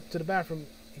to go up to the bathroom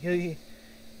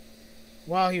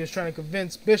while he was trying to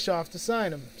convince Bischoff to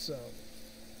sign him. So,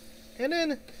 and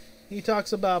then he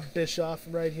talks about Bischoff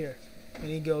right here, and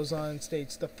he goes on and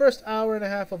states, the first hour and a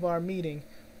half of our meeting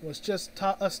was just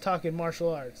us talking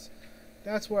martial arts.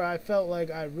 That's where I felt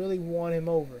like I really won him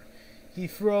over. He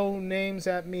threw names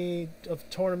at me of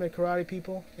tournament karate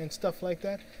people and stuff like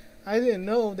that. I didn't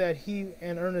know that he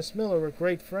and Ernest Miller were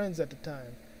great friends at the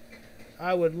time.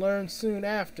 I would learn soon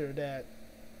after that.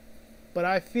 But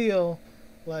I felt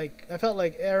like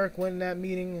Eric went in that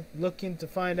meeting looking to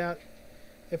find out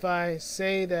if I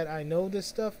say that I know this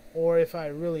stuff or if I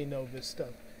really know this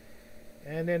stuff.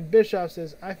 And then Bischoff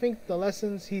says, I think the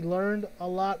lessons he learned, a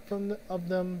lot of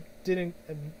them didn't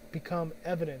become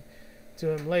evident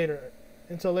to him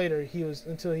until he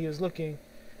was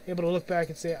able to look back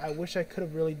and say, I wish I could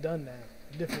have really done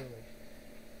that differently.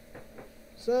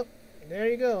 So there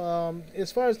you go.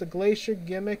 As far as the Glacier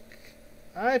gimmick,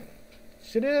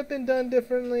 should it have been done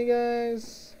differently,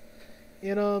 guys?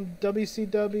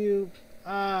 WCW,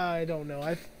 I don't know.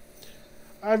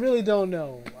 I really don't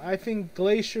know. I think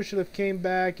Glacier should have came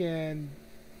back and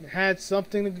had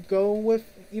something to go with,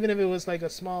 even if it was like a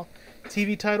small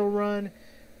TV title run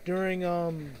during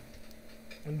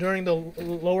the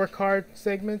lower card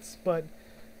segments. But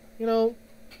the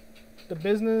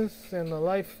business and the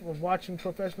life of watching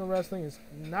professional wrestling is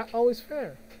not always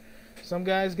fair. Some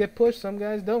guys get pushed, some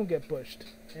guys don't get pushed.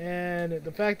 And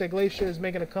the fact that Glacier is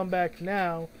making a comeback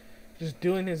now, just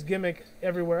doing his gimmick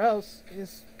everywhere else,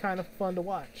 is kind of fun to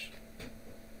watch.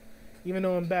 Even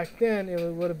though back then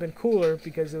it would have been cooler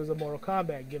because it was a Mortal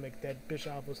Kombat gimmick that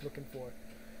Bischoff was looking for.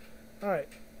 Alright,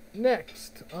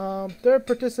 next. Third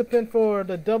participant for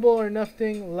the Double or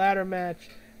Nothing ladder match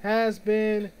has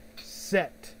been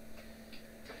set.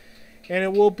 And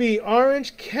it will be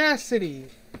Orange Cassidy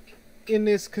in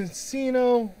this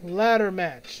casino ladder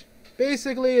match.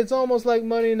 Basically, it's almost like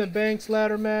Money in the Bank's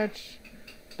ladder match,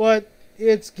 but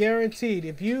it's guaranteed.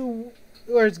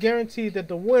 It's guaranteed that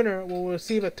the winner will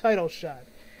receive a title shot,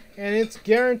 and it's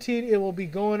guaranteed it will be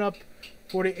going up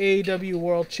for the AEW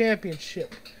World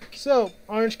Championship. So,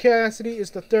 Orange Cassidy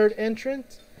is the third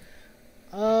entrant.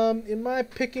 Am I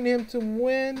picking him to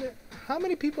win? How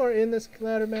many people are in this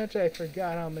ladder match? I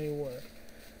forgot how many were.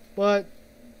 But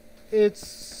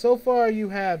so far you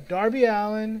have Darby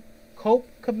Allin, Colt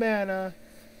Cabana,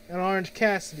 and Orange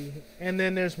Cassidy. And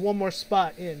then there's one more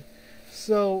spot in.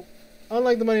 So,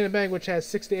 unlike the Money in the Bank, which has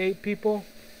 6 to 8 people,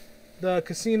 the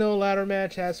casino ladder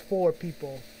match has 4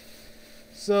 people.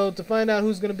 So, to find out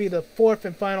who's going to be the fourth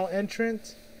and final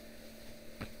entrant,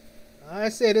 I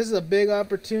say this is a big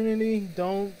opportunity.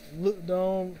 Don't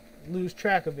lose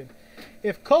track of it.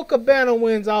 If Colt Cabana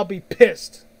wins, I'll be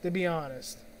pissed, to be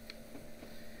honest.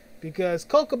 Because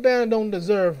Colt Cabana don't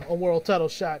deserve a world title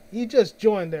shot. He just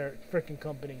joined their freaking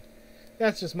company.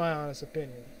 That's just my honest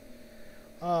opinion.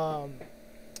 And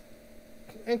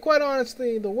quite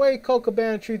honestly, the way Colt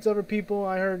Cabana treats other people,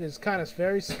 I heard, is kind of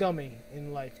very scummy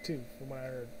in life too, from what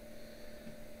I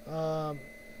heard.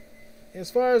 As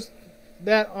far as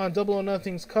that on Double or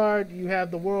Nothing's card, you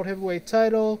have the World Heavyweight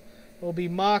title. It will be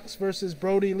Mox versus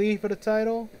Brody Lee for the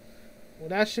title. Well,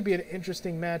 that should be an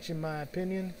interesting match in my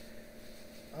opinion.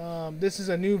 This is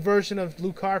a new version of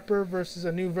Luke Harper versus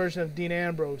a new version of Dean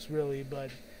Ambrose, really, but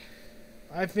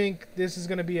I think this is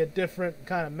going to be a different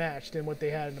kind of match than what they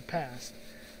had in the past.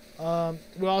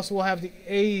 We also will have the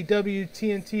AEW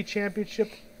TNT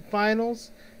Championship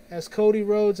Finals, as Cody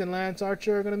Rhodes and Lance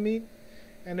Archer are going to meet.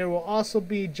 And there will also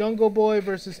be Jungle Boy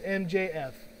versus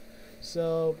MJF.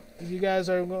 So, if you guys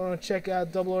are going to check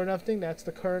out Double or Nothing, that's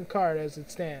the current card as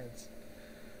it stands.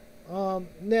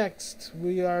 Next,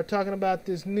 we are talking about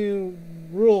this new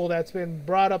rule that's been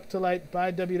brought up to light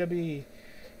by WWE.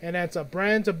 And that's a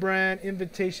brand-to-brand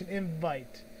invitation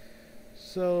invite.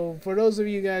 So, for those of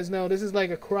you guys know, this is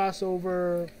like a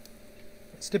crossover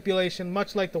stipulation,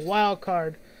 much like the wild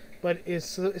card, but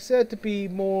it's said to be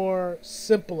more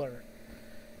simpler.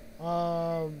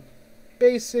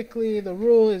 Basically, the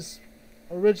rule is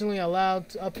originally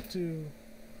allowed up to,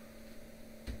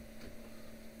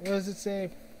 what does it say?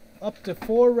 Up to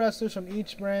 4 wrestlers from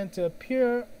each brand to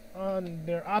appear on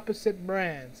their opposite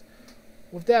brands.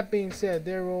 With that being said,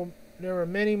 there were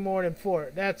many more than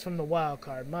 4. That's from the wild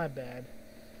card, my bad.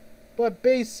 But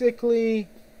basically,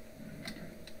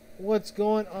 what's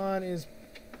going on is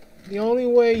the only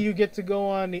way you get to go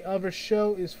on the other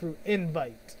show is through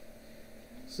invite.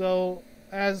 So,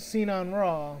 as seen on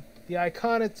Raw, the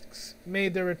Iconics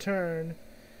made their return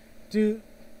due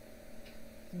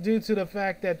to the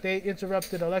fact that they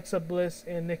interrupted Alexa Bliss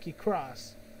and Nikki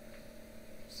Cross.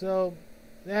 So,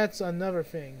 that's another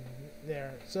thing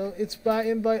there. So, it's by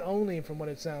invite only from what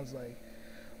it sounds like.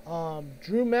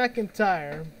 Drew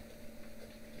McIntyre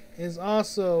is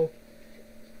also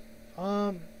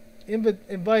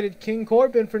invited King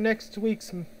Corbin for next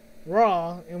week's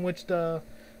Raw, in which the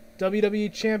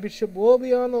WWE Championship will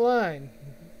be on the line,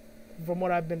 from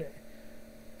what I've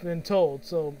been told.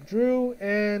 So Drew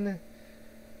and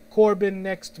Corbin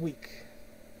next week.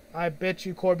 I bet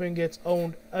you Corbin gets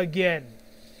owned again.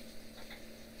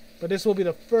 But this will be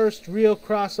the first real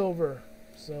crossover.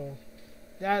 So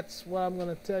that's what I'm going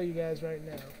to tell you guys right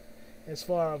now, as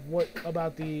far as what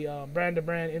about the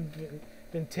brand-to-brand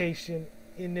invitation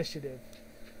initiative.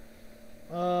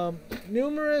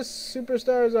 Numerous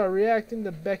superstars are reacting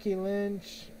to Becky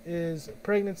Lynch's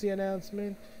pregnancy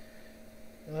announcement.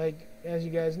 Like, as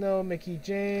you guys know, Mickie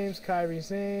James, Kairi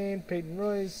Sane, Peyton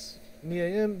Royce, Mia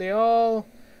Yim, they all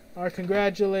are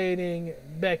congratulating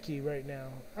Becky right now.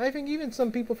 I think even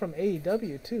some people from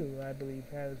AEW too, I believe,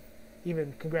 have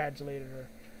even congratulated her.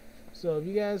 So if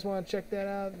you guys want to check that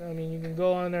out, I mean, you can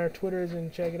go on their Twitters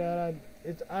and check it out.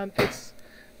 It's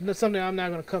something I'm not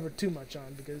going to cover too much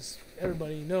on because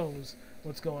everybody knows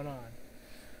what's going on.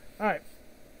 All right.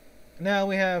 Now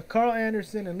we have Carl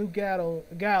Anderson and Luke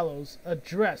Gallows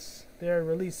address their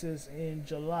releases in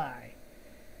July.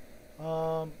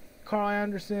 Carl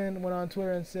Anderson went on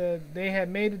Twitter and said they had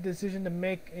made a decision to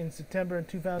make in September in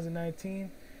 2019,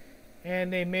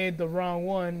 and they made the wrong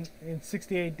one in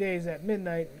 68 days at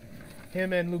midnight.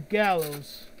 Him and Luke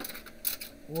Gallows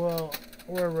were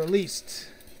released,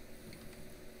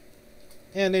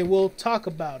 and they will talk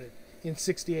about it in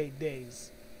 68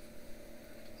 days.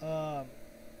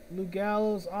 Luke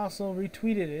Gallows also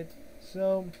retweeted it,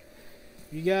 so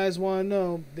if you guys want to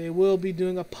know, they will be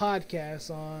doing a podcast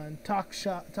on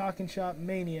Talking Shop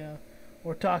Mania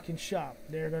or Talking Shop.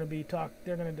 They're going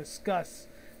to discuss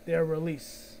their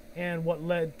release and what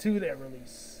led to their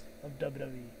release of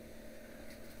WWE.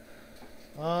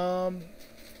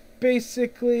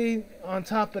 Basically, on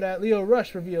top of that, Lio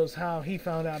Rush reveals how he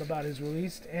found out about his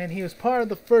release, and he was part of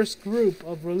the first group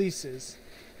of releases,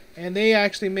 and they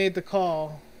actually made the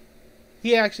call.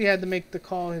 He actually had to make the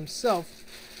call himself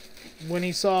when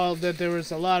he saw that there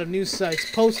was a lot of news sites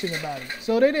posting about it.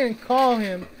 So they didn't call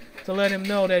him to let him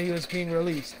know that he was being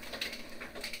released.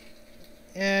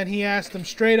 And he asked them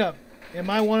straight up,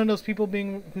 am I one of those people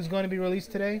who's going to be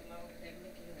released today?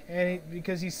 And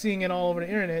because he's seeing it all over the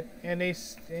internet, and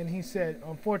he said,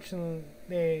 unfortunately,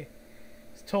 they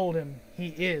told him he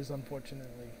is,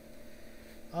 unfortunately.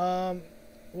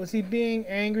 Was he being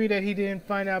angry that he didn't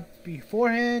find out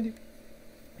beforehand?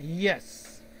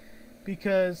 Yes.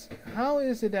 Because how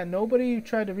is it that nobody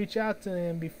tried to reach out to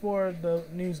him before the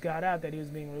news got out that he was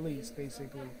being released,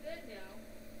 basically?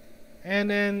 And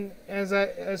then, as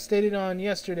I stated on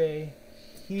yesterday,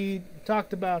 he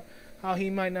talked about how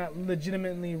he might not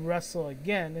legitimately wrestle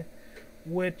again,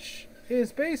 which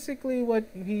is basically what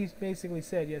he basically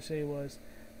said yesterday, was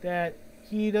that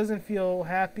he doesn't feel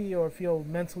happy or feel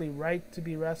mentally right to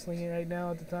be wrestling right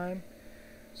now at the time.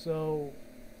 So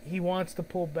he wants to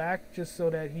pull back just so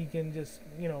that he can just,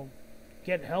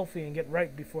 get healthy and get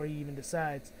right before he even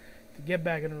decides to get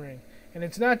back in the ring. And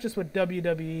it's not just with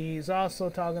WWE. He's also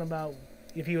talking about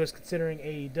if he was considering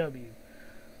AEW.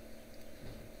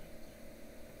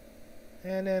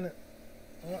 And then,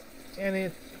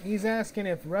 he's asking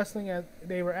if wrestling,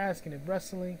 they were asking if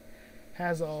wrestling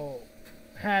had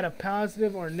a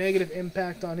positive or negative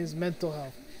impact on his mental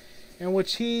health, and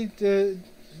which he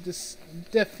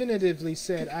definitively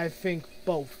said, I think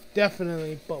both,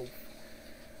 definitely both.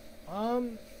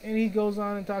 And he goes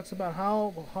on and talks about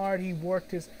how hard he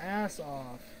worked his ass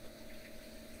off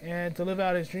and to live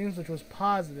out his dreams, which was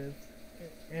positive,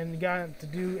 and got to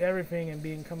do everything and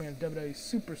becoming a WWE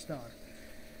superstar.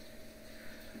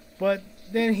 But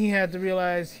then he had to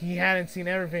realize he hadn't seen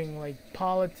everything, like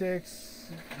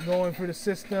politics, going through the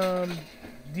system,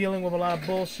 dealing with a lot of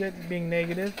bullshit, being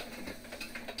negative.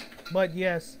 But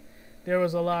yes, there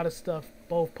was a lot of stuff,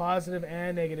 both positive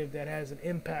and negative, that has an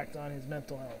impact on his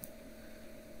mental health.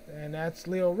 And that's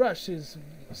Lio Rush's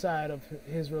side of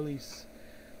his release.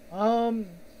 Now,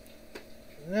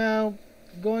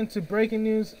 going to breaking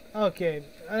news. Okay,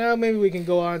 now maybe we can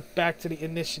go on back to the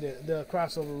initiative, the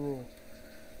crossover rule.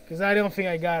 Because I don't think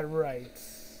I got it right.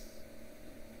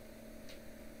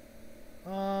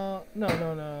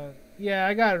 No. Yeah,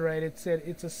 I got it right. It said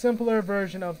it's a simpler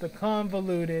version of the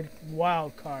convoluted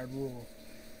wild card rule.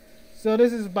 So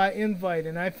this is by invite,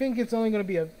 and I think it's only going to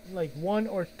be like 1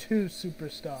 or 2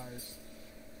 superstars.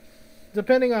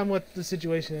 Depending on what the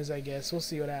situation is, I guess. We'll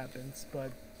see what happens.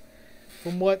 But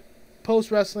from what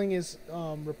Post Wrestling is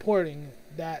reporting,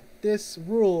 that this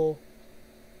rule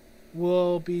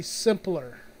will be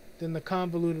simpler than the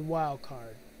convoluted wild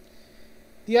card.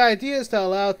 The idea is to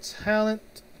allow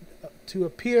talent to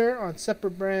appear on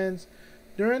separate brands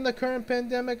during the current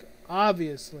pandemic.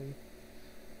 Obviously,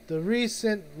 the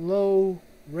recent low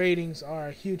ratings are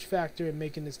a huge factor in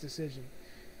making this decision.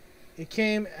 It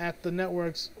came at the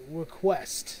network's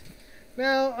request.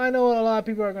 Now, I know what a lot of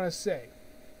people are going to say.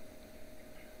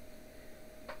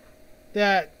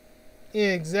 That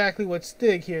exactly what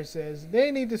Stig here says.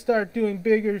 They need to start doing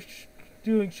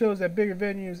doing shows at bigger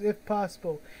venues if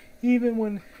possible. Even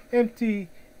when it's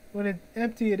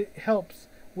empty, it helps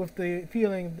with the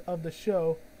feeling of the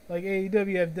show, like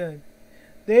AEW have done.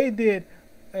 They did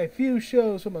a few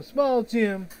shows from a small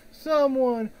gym,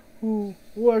 someone who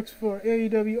works for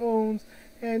AEW owns,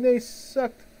 and they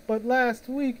sucked. But last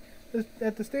week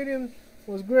at the stadium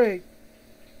was great.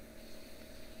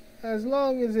 As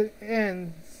long as it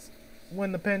ends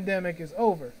when the pandemic is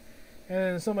over. And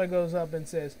then somebody goes up and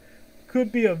says,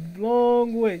 could be a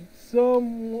long wait.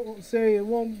 Some say it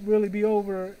won't really be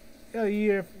over a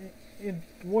year, in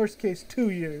worst case 2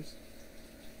 years.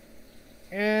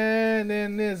 And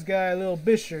then this guy, Lil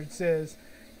Bishard, says,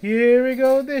 here we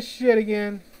go with this shit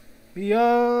again.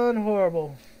 Beyond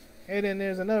horrible. And then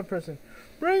there's another person,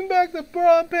 bring back the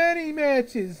bra and panty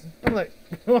matches. I'm like,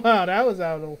 wow, that was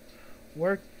out of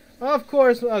work. Of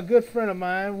course, a good friend of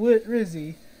mine, Whit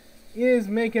Rizzy, is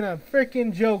making a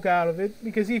freaking joke out of it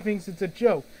because he thinks it's a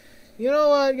joke. You know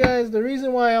what, guys? The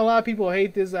reason why a lot of people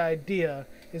hate this idea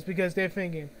is because they're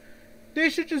thinking, they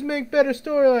should just make better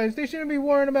storylines. They shouldn't be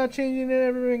worrying about changing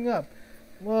everything up.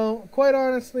 Well, quite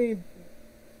honestly,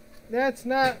 that's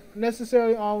not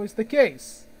necessarily always the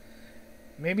case.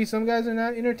 Maybe some guys are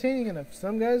not entertaining enough.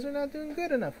 Some guys are not doing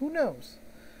good enough. Who knows?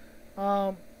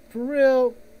 For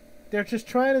real, they're just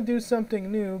trying to do something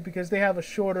new because they have a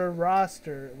shorter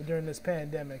roster during this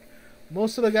pandemic.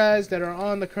 Most of the guys that are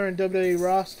on the current WWE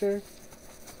roster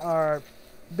are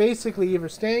basically either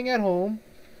staying at home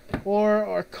or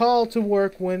are called to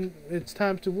work when it's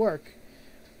time to work,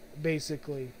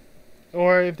 basically.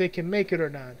 Or if they can make it or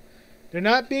not. They're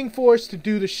not being forced to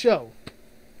do the show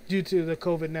due to the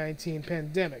COVID-19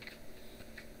 pandemic.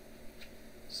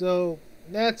 So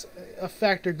that's a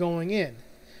factor going in.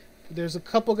 There's a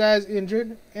couple guys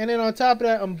injured. And then on top of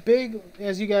that, I'm big,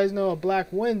 as you guys know, a Black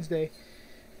Wednesday.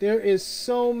 There is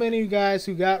so many guys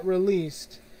who got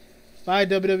released by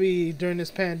WWE during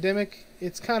this pandemic.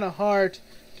 It's kind of hard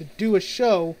to do a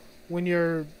show when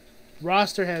your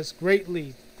roster has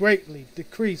greatly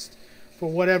decreased for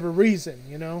whatever reason,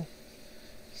 you know.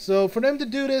 So for them to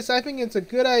do this, I think it's a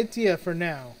good idea for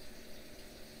now.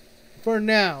 For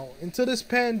now, until this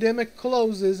pandemic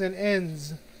closes and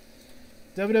ends,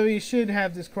 WWE should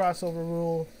have this crossover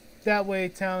rule. That way,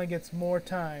 talent gets more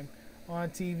time on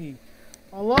TV.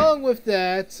 Along with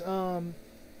that,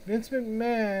 Vince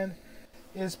McMahon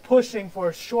is pushing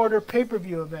for shorter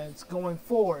pay-per-view events going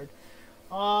forward.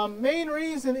 Main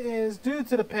reason is due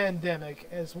to the pandemic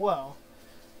as well.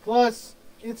 Plus,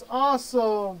 it's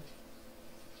also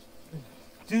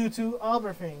due to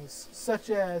other things, such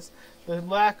as the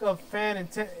lack of fan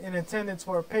in attendance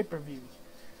for a pay-per-view.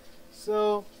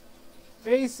 So,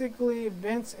 basically,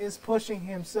 Vince is pushing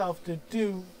himself to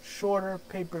do shorter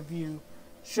pay-per-view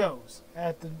shows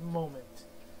at the moment.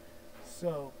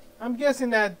 So, I'm guessing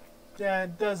that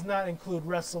does not include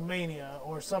WrestleMania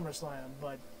or SummerSlam,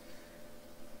 but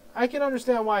I can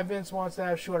understand why Vince wants to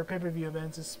have shorter pay-per-view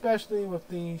events, especially with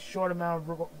the short amount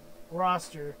of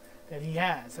roster that he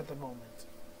has at the moment.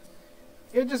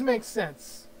 It just makes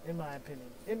sense, in my opinion.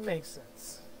 It makes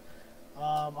sense.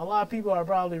 A lot of people are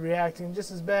probably reacting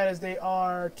just as bad as they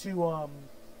are to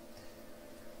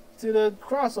the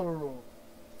crossover rule.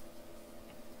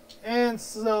 And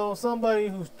so somebody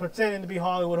who's pretending to be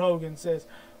Hollywood Hogan says,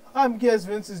 I guess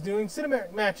Vince is doing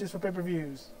cinematic matches for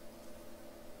pay-per-views.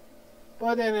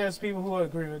 But then there's people who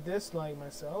agree with this, like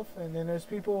myself, and then there's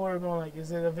people who are going like,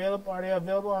 is it available? Are they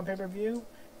available on pay-per-view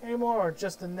anymore, or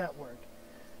just the network?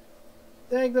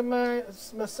 Thank the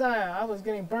Messiah, I was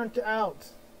getting burnt out.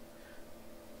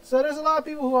 So there's a lot of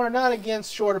people who are not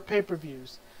against shorter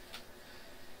pay-per-views.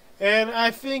 And I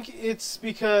think it's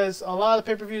because a lot of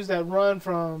the pay-per-views that run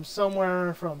from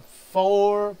somewhere from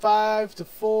 4 to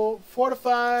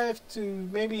 5 to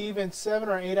maybe even 7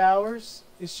 or 8 hours,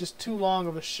 it's just too long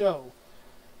of a show.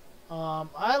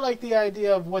 I like the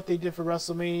idea of what they did for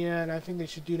WrestleMania, and I think they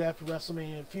should do that for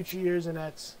WrestleMania in future years, and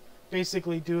that's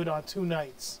basically do it on 2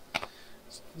 nights.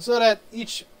 So that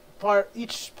each part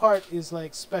is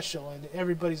like special, and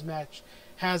everybody's match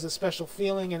has a special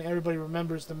feeling, and everybody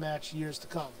remembers the match years to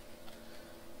come.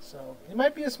 So it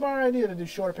might be a smart idea to do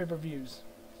shorter pay-per-views.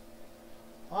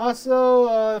 Also,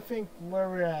 I think where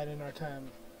we're at in our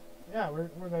time, yeah, we're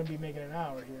going to be making an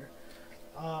hour here.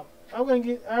 I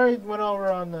already went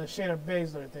over on the Shayna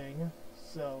Baszler thing,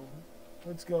 so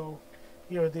let's go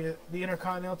here with the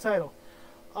Intercontinental title.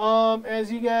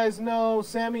 As you guys know,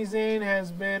 Sami Zayn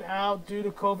has been out due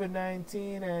to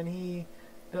COVID-19, and he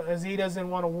doesn't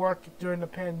want to work during the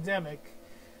pandemic.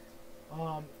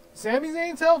 Sami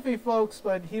Zayn's healthy, folks,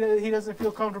 but he doesn't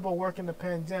feel comfortable working the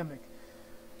pandemic.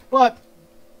 But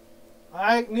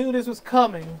I knew this was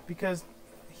coming because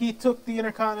he took the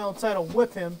Intercontinental title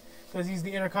with him because he's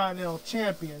the Intercontinental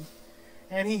Champion,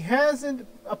 and he hasn't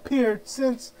appeared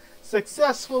since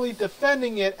successfully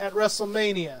defending it at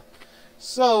WrestleMania.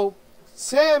 So,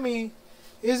 Sami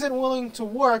isn't willing to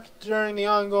work during the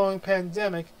ongoing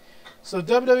pandemic. So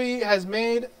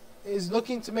WWE is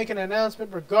looking to make an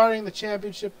announcement regarding the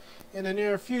championship in the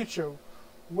near future.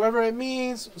 Whether it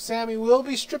means Sami will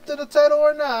be stripped of the title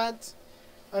or not,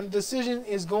 a decision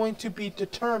is going to be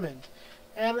determined.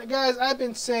 And guys, I've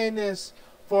been saying this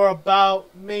for about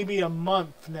maybe a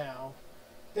month now,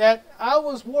 that I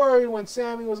was worried when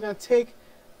Sami was going to take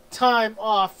time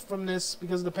off from this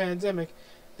because of the pandemic,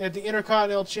 that the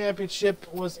Intercontinental Championship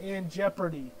was in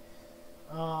jeopardy.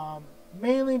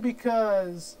 Mainly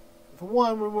because, for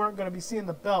one, we weren't going to be seeing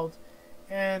the belt,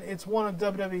 and it's one of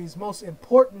WWE's most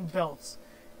important belts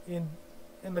in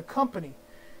the company.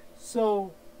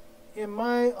 So, in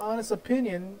my honest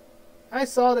opinion, I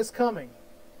saw this coming.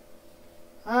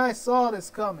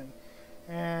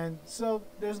 And so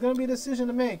there's going to be a decision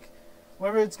to make,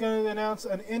 whether it's going to announce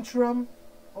an interim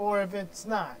or if it's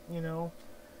not, you know.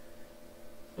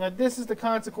 But this is the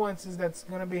consequences that's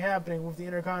going to be happening with the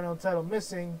Intercontinental title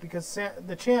missing because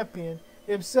the champion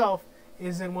himself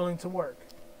isn't willing to work.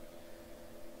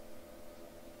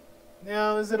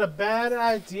 Now, is it a bad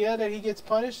idea that he gets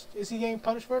punished? Is he getting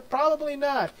punished for it? Probably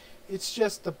not. It's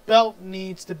just the belt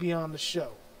needs to be on the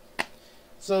show.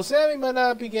 So Sami might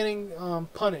not be getting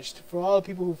punished for all the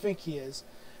people who think he is.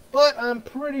 But I'm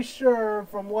pretty sure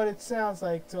from what it sounds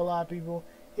like to a lot of people,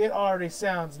 it already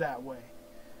sounds that way.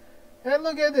 And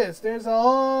look at this. There's a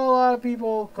whole lot of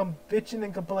people bitching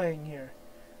and complaining here.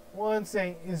 One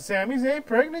saying, is Sami Zayn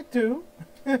pregnant too?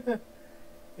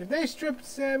 If they stripped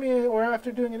Sami or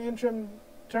after doing an interim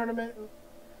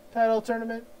title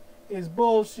tournament, is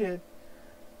bullshit.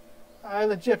 I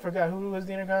legit forgot who was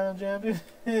the Intercontinental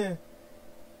Champion.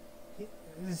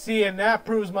 See, and that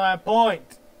proves my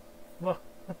point.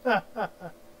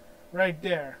 Right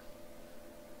there.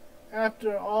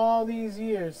 After all these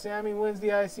years, Sami wins the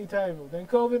IC title. Then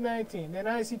COVID-19. Then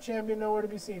IC champion nowhere to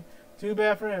be seen. Too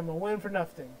bad for him. A win for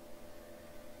nothing.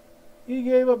 He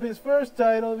gave up his first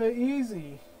title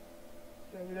easy.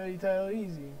 WWE title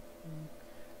easy.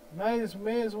 May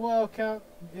as well count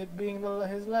it being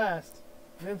his last.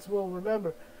 Vince will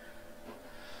remember.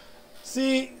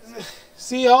 See,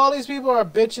 all these people are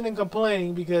bitching and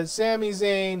complaining because Sami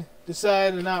Zayn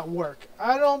decided to not work.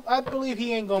 I believe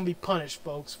he ain't gonna be punished,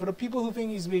 folks. For the people who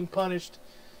think he's being punished,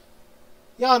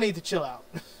 y'all need to chill out.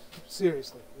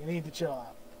 Seriously, you need to chill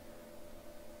out.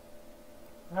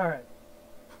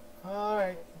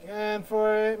 Alright. And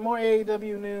for more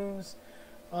AEW news,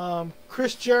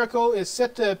 Chris Jericho is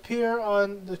set to appear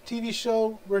on the TV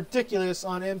show Ridiculous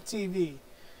on MTV.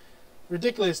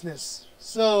 Ridiculousness.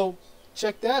 So,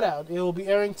 check that out. It will be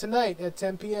airing tonight at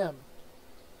 10 p.m.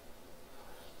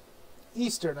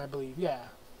 Eastern, I believe. Yeah.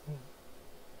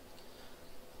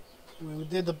 We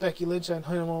did the Becky Lynch. I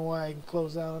don't know why I can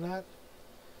close out on that.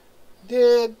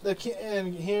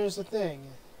 And here's the thing.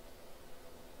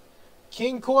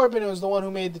 King Corbin was the one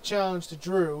who made the challenge to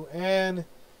Drew, and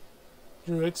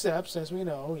Drew accepts, as we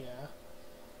know. Yeah.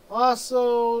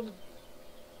 Also,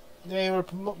 they were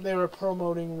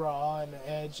promoting Raw and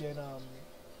Edge and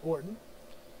Orton.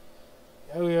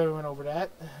 Yeah, we already went over that.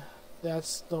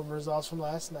 That's the results from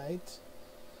last night.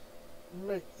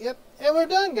 Right. Yep. And we're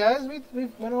done, guys. We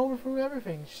went over through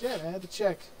everything. Shit, I had to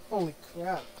check. Holy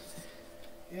crap.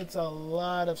 It's a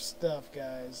lot of stuff,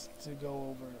 guys, to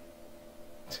go over.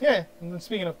 Yeah.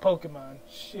 Speaking of Pokemon.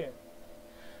 Shit.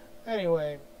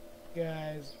 Anyway,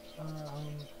 guys.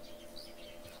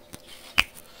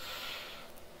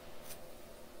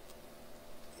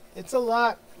 It's a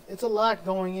lot. It's a lot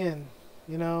going in.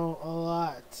 You know, a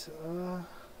lot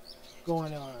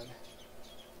going on.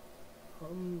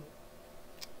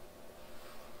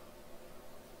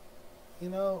 You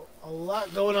know, a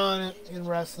lot going on in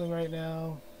wrestling right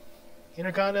now.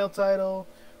 Intercontinental title.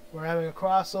 We're having a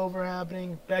crossover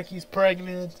happening. Becky's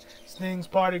pregnant. Sting's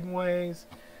parting ways.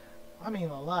 I mean,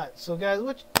 a lot. So, guys,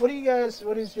 what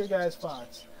is your guys'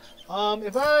 thoughts?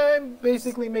 If I'm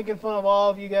basically making fun of all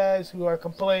of you guys who are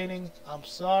complaining, I'm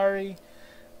sorry.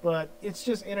 But it's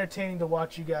just entertaining to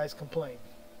watch you guys complain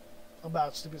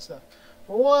about stupid stuff.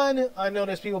 For one, I know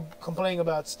there's people complaining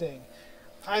about Sting.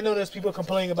 I know there's people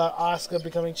complaining about Asuka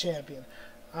becoming champion.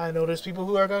 I know there's people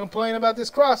who are going to complain about this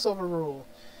crossover rule,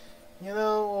 you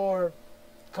know, or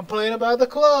complain about the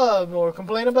club, or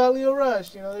complain about Leo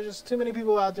Rush. You know, there's just too many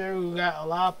people out there who got a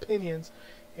lot of opinions,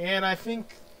 and I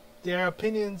think their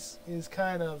opinions is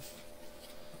kind of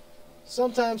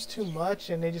sometimes too much,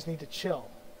 and they just need to chill.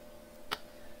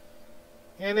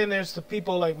 And then there's the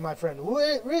people like my friend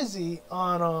Rizzy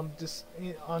on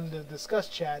the Discuss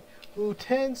chat, who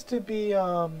tends to be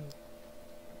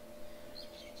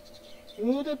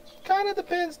kind of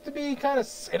depends to be kind of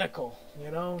cynical, you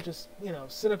know, just, you know,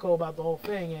 cynical about the whole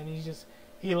thing, and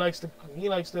he likes to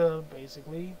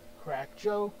basically crack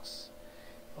jokes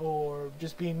or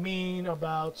just be mean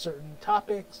about certain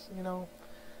topics, you know.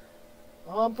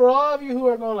 For all of you who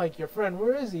are going like, your friend,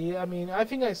 where is he? I mean, I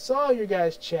think I saw your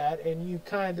guys' chat and you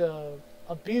kind of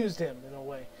abused him in a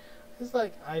way. It's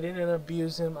like, I didn't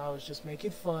abuse him, I was just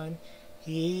making fun.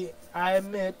 I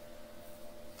admit,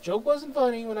 joke wasn't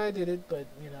funny when I did it, but,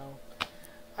 you know,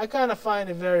 I kind of find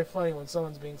it very funny when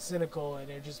someone's being cynical, and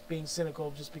they're just being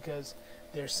cynical just because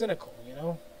they're cynical, you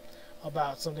know,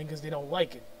 about something because they don't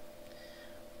like it.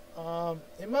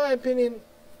 In my opinion,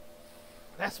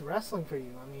 that's wrestling for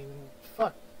you. I mean,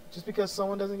 fuck. Just because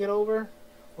someone doesn't get over,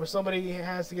 or somebody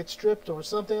has to get stripped, or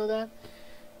something like that,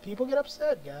 people get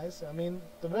upset, guys. I mean,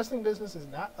 the wrestling business is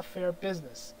not a fair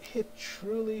business. It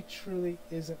truly, truly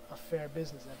isn't a fair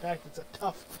business. In fact, it's a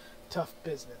tough, tough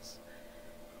business.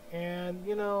 And,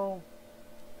 you know,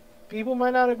 people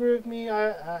might not agree with me.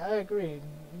 I agree.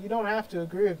 You don't have to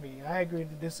agree with me. I agree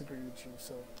to disagree with you,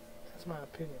 so that's my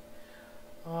opinion.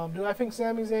 Do I think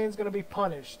Sami Zayn's going to be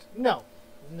punished? No.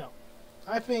 No.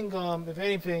 I think, if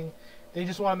anything, they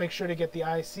just want to make sure to get the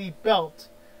IC belt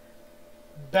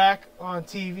back on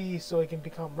TV so it can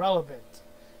become relevant.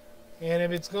 And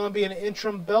if it's going to be an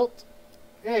interim belt,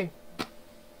 hey,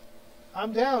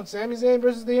 I'm down. Sami Zayn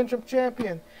versus the interim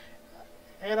champion.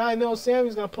 And I know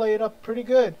Sami's going to play it up pretty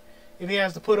good if he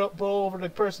has to blow over the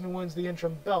person who wins the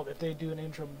interim belt, if they do an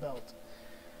interim belt.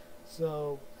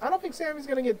 So, I don't think Sami's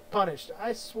going to get punished.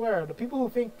 I swear, the people who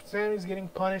think Sami's getting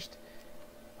punished,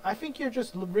 I think you're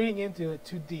just reading into it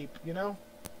too deep, you know?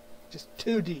 Just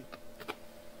too deep.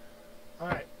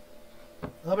 Alright.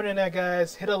 Other than that,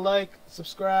 guys, hit a like,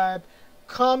 subscribe,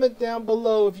 comment down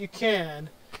below if you can.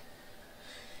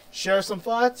 Share some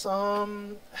thoughts. I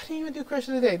didn't even do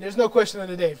question of the day. There's no question of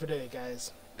the day for today,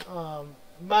 guys.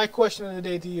 My question of the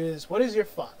day to you is, what is your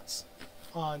thoughts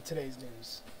on today's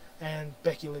news and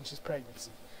Becky Lynch's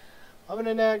pregnancy? Other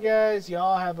than that, guys,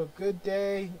 y'all have a good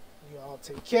day. Y'all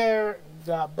take care.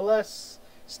 God bless.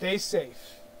 Stay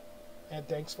safe. And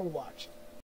thanks for watching.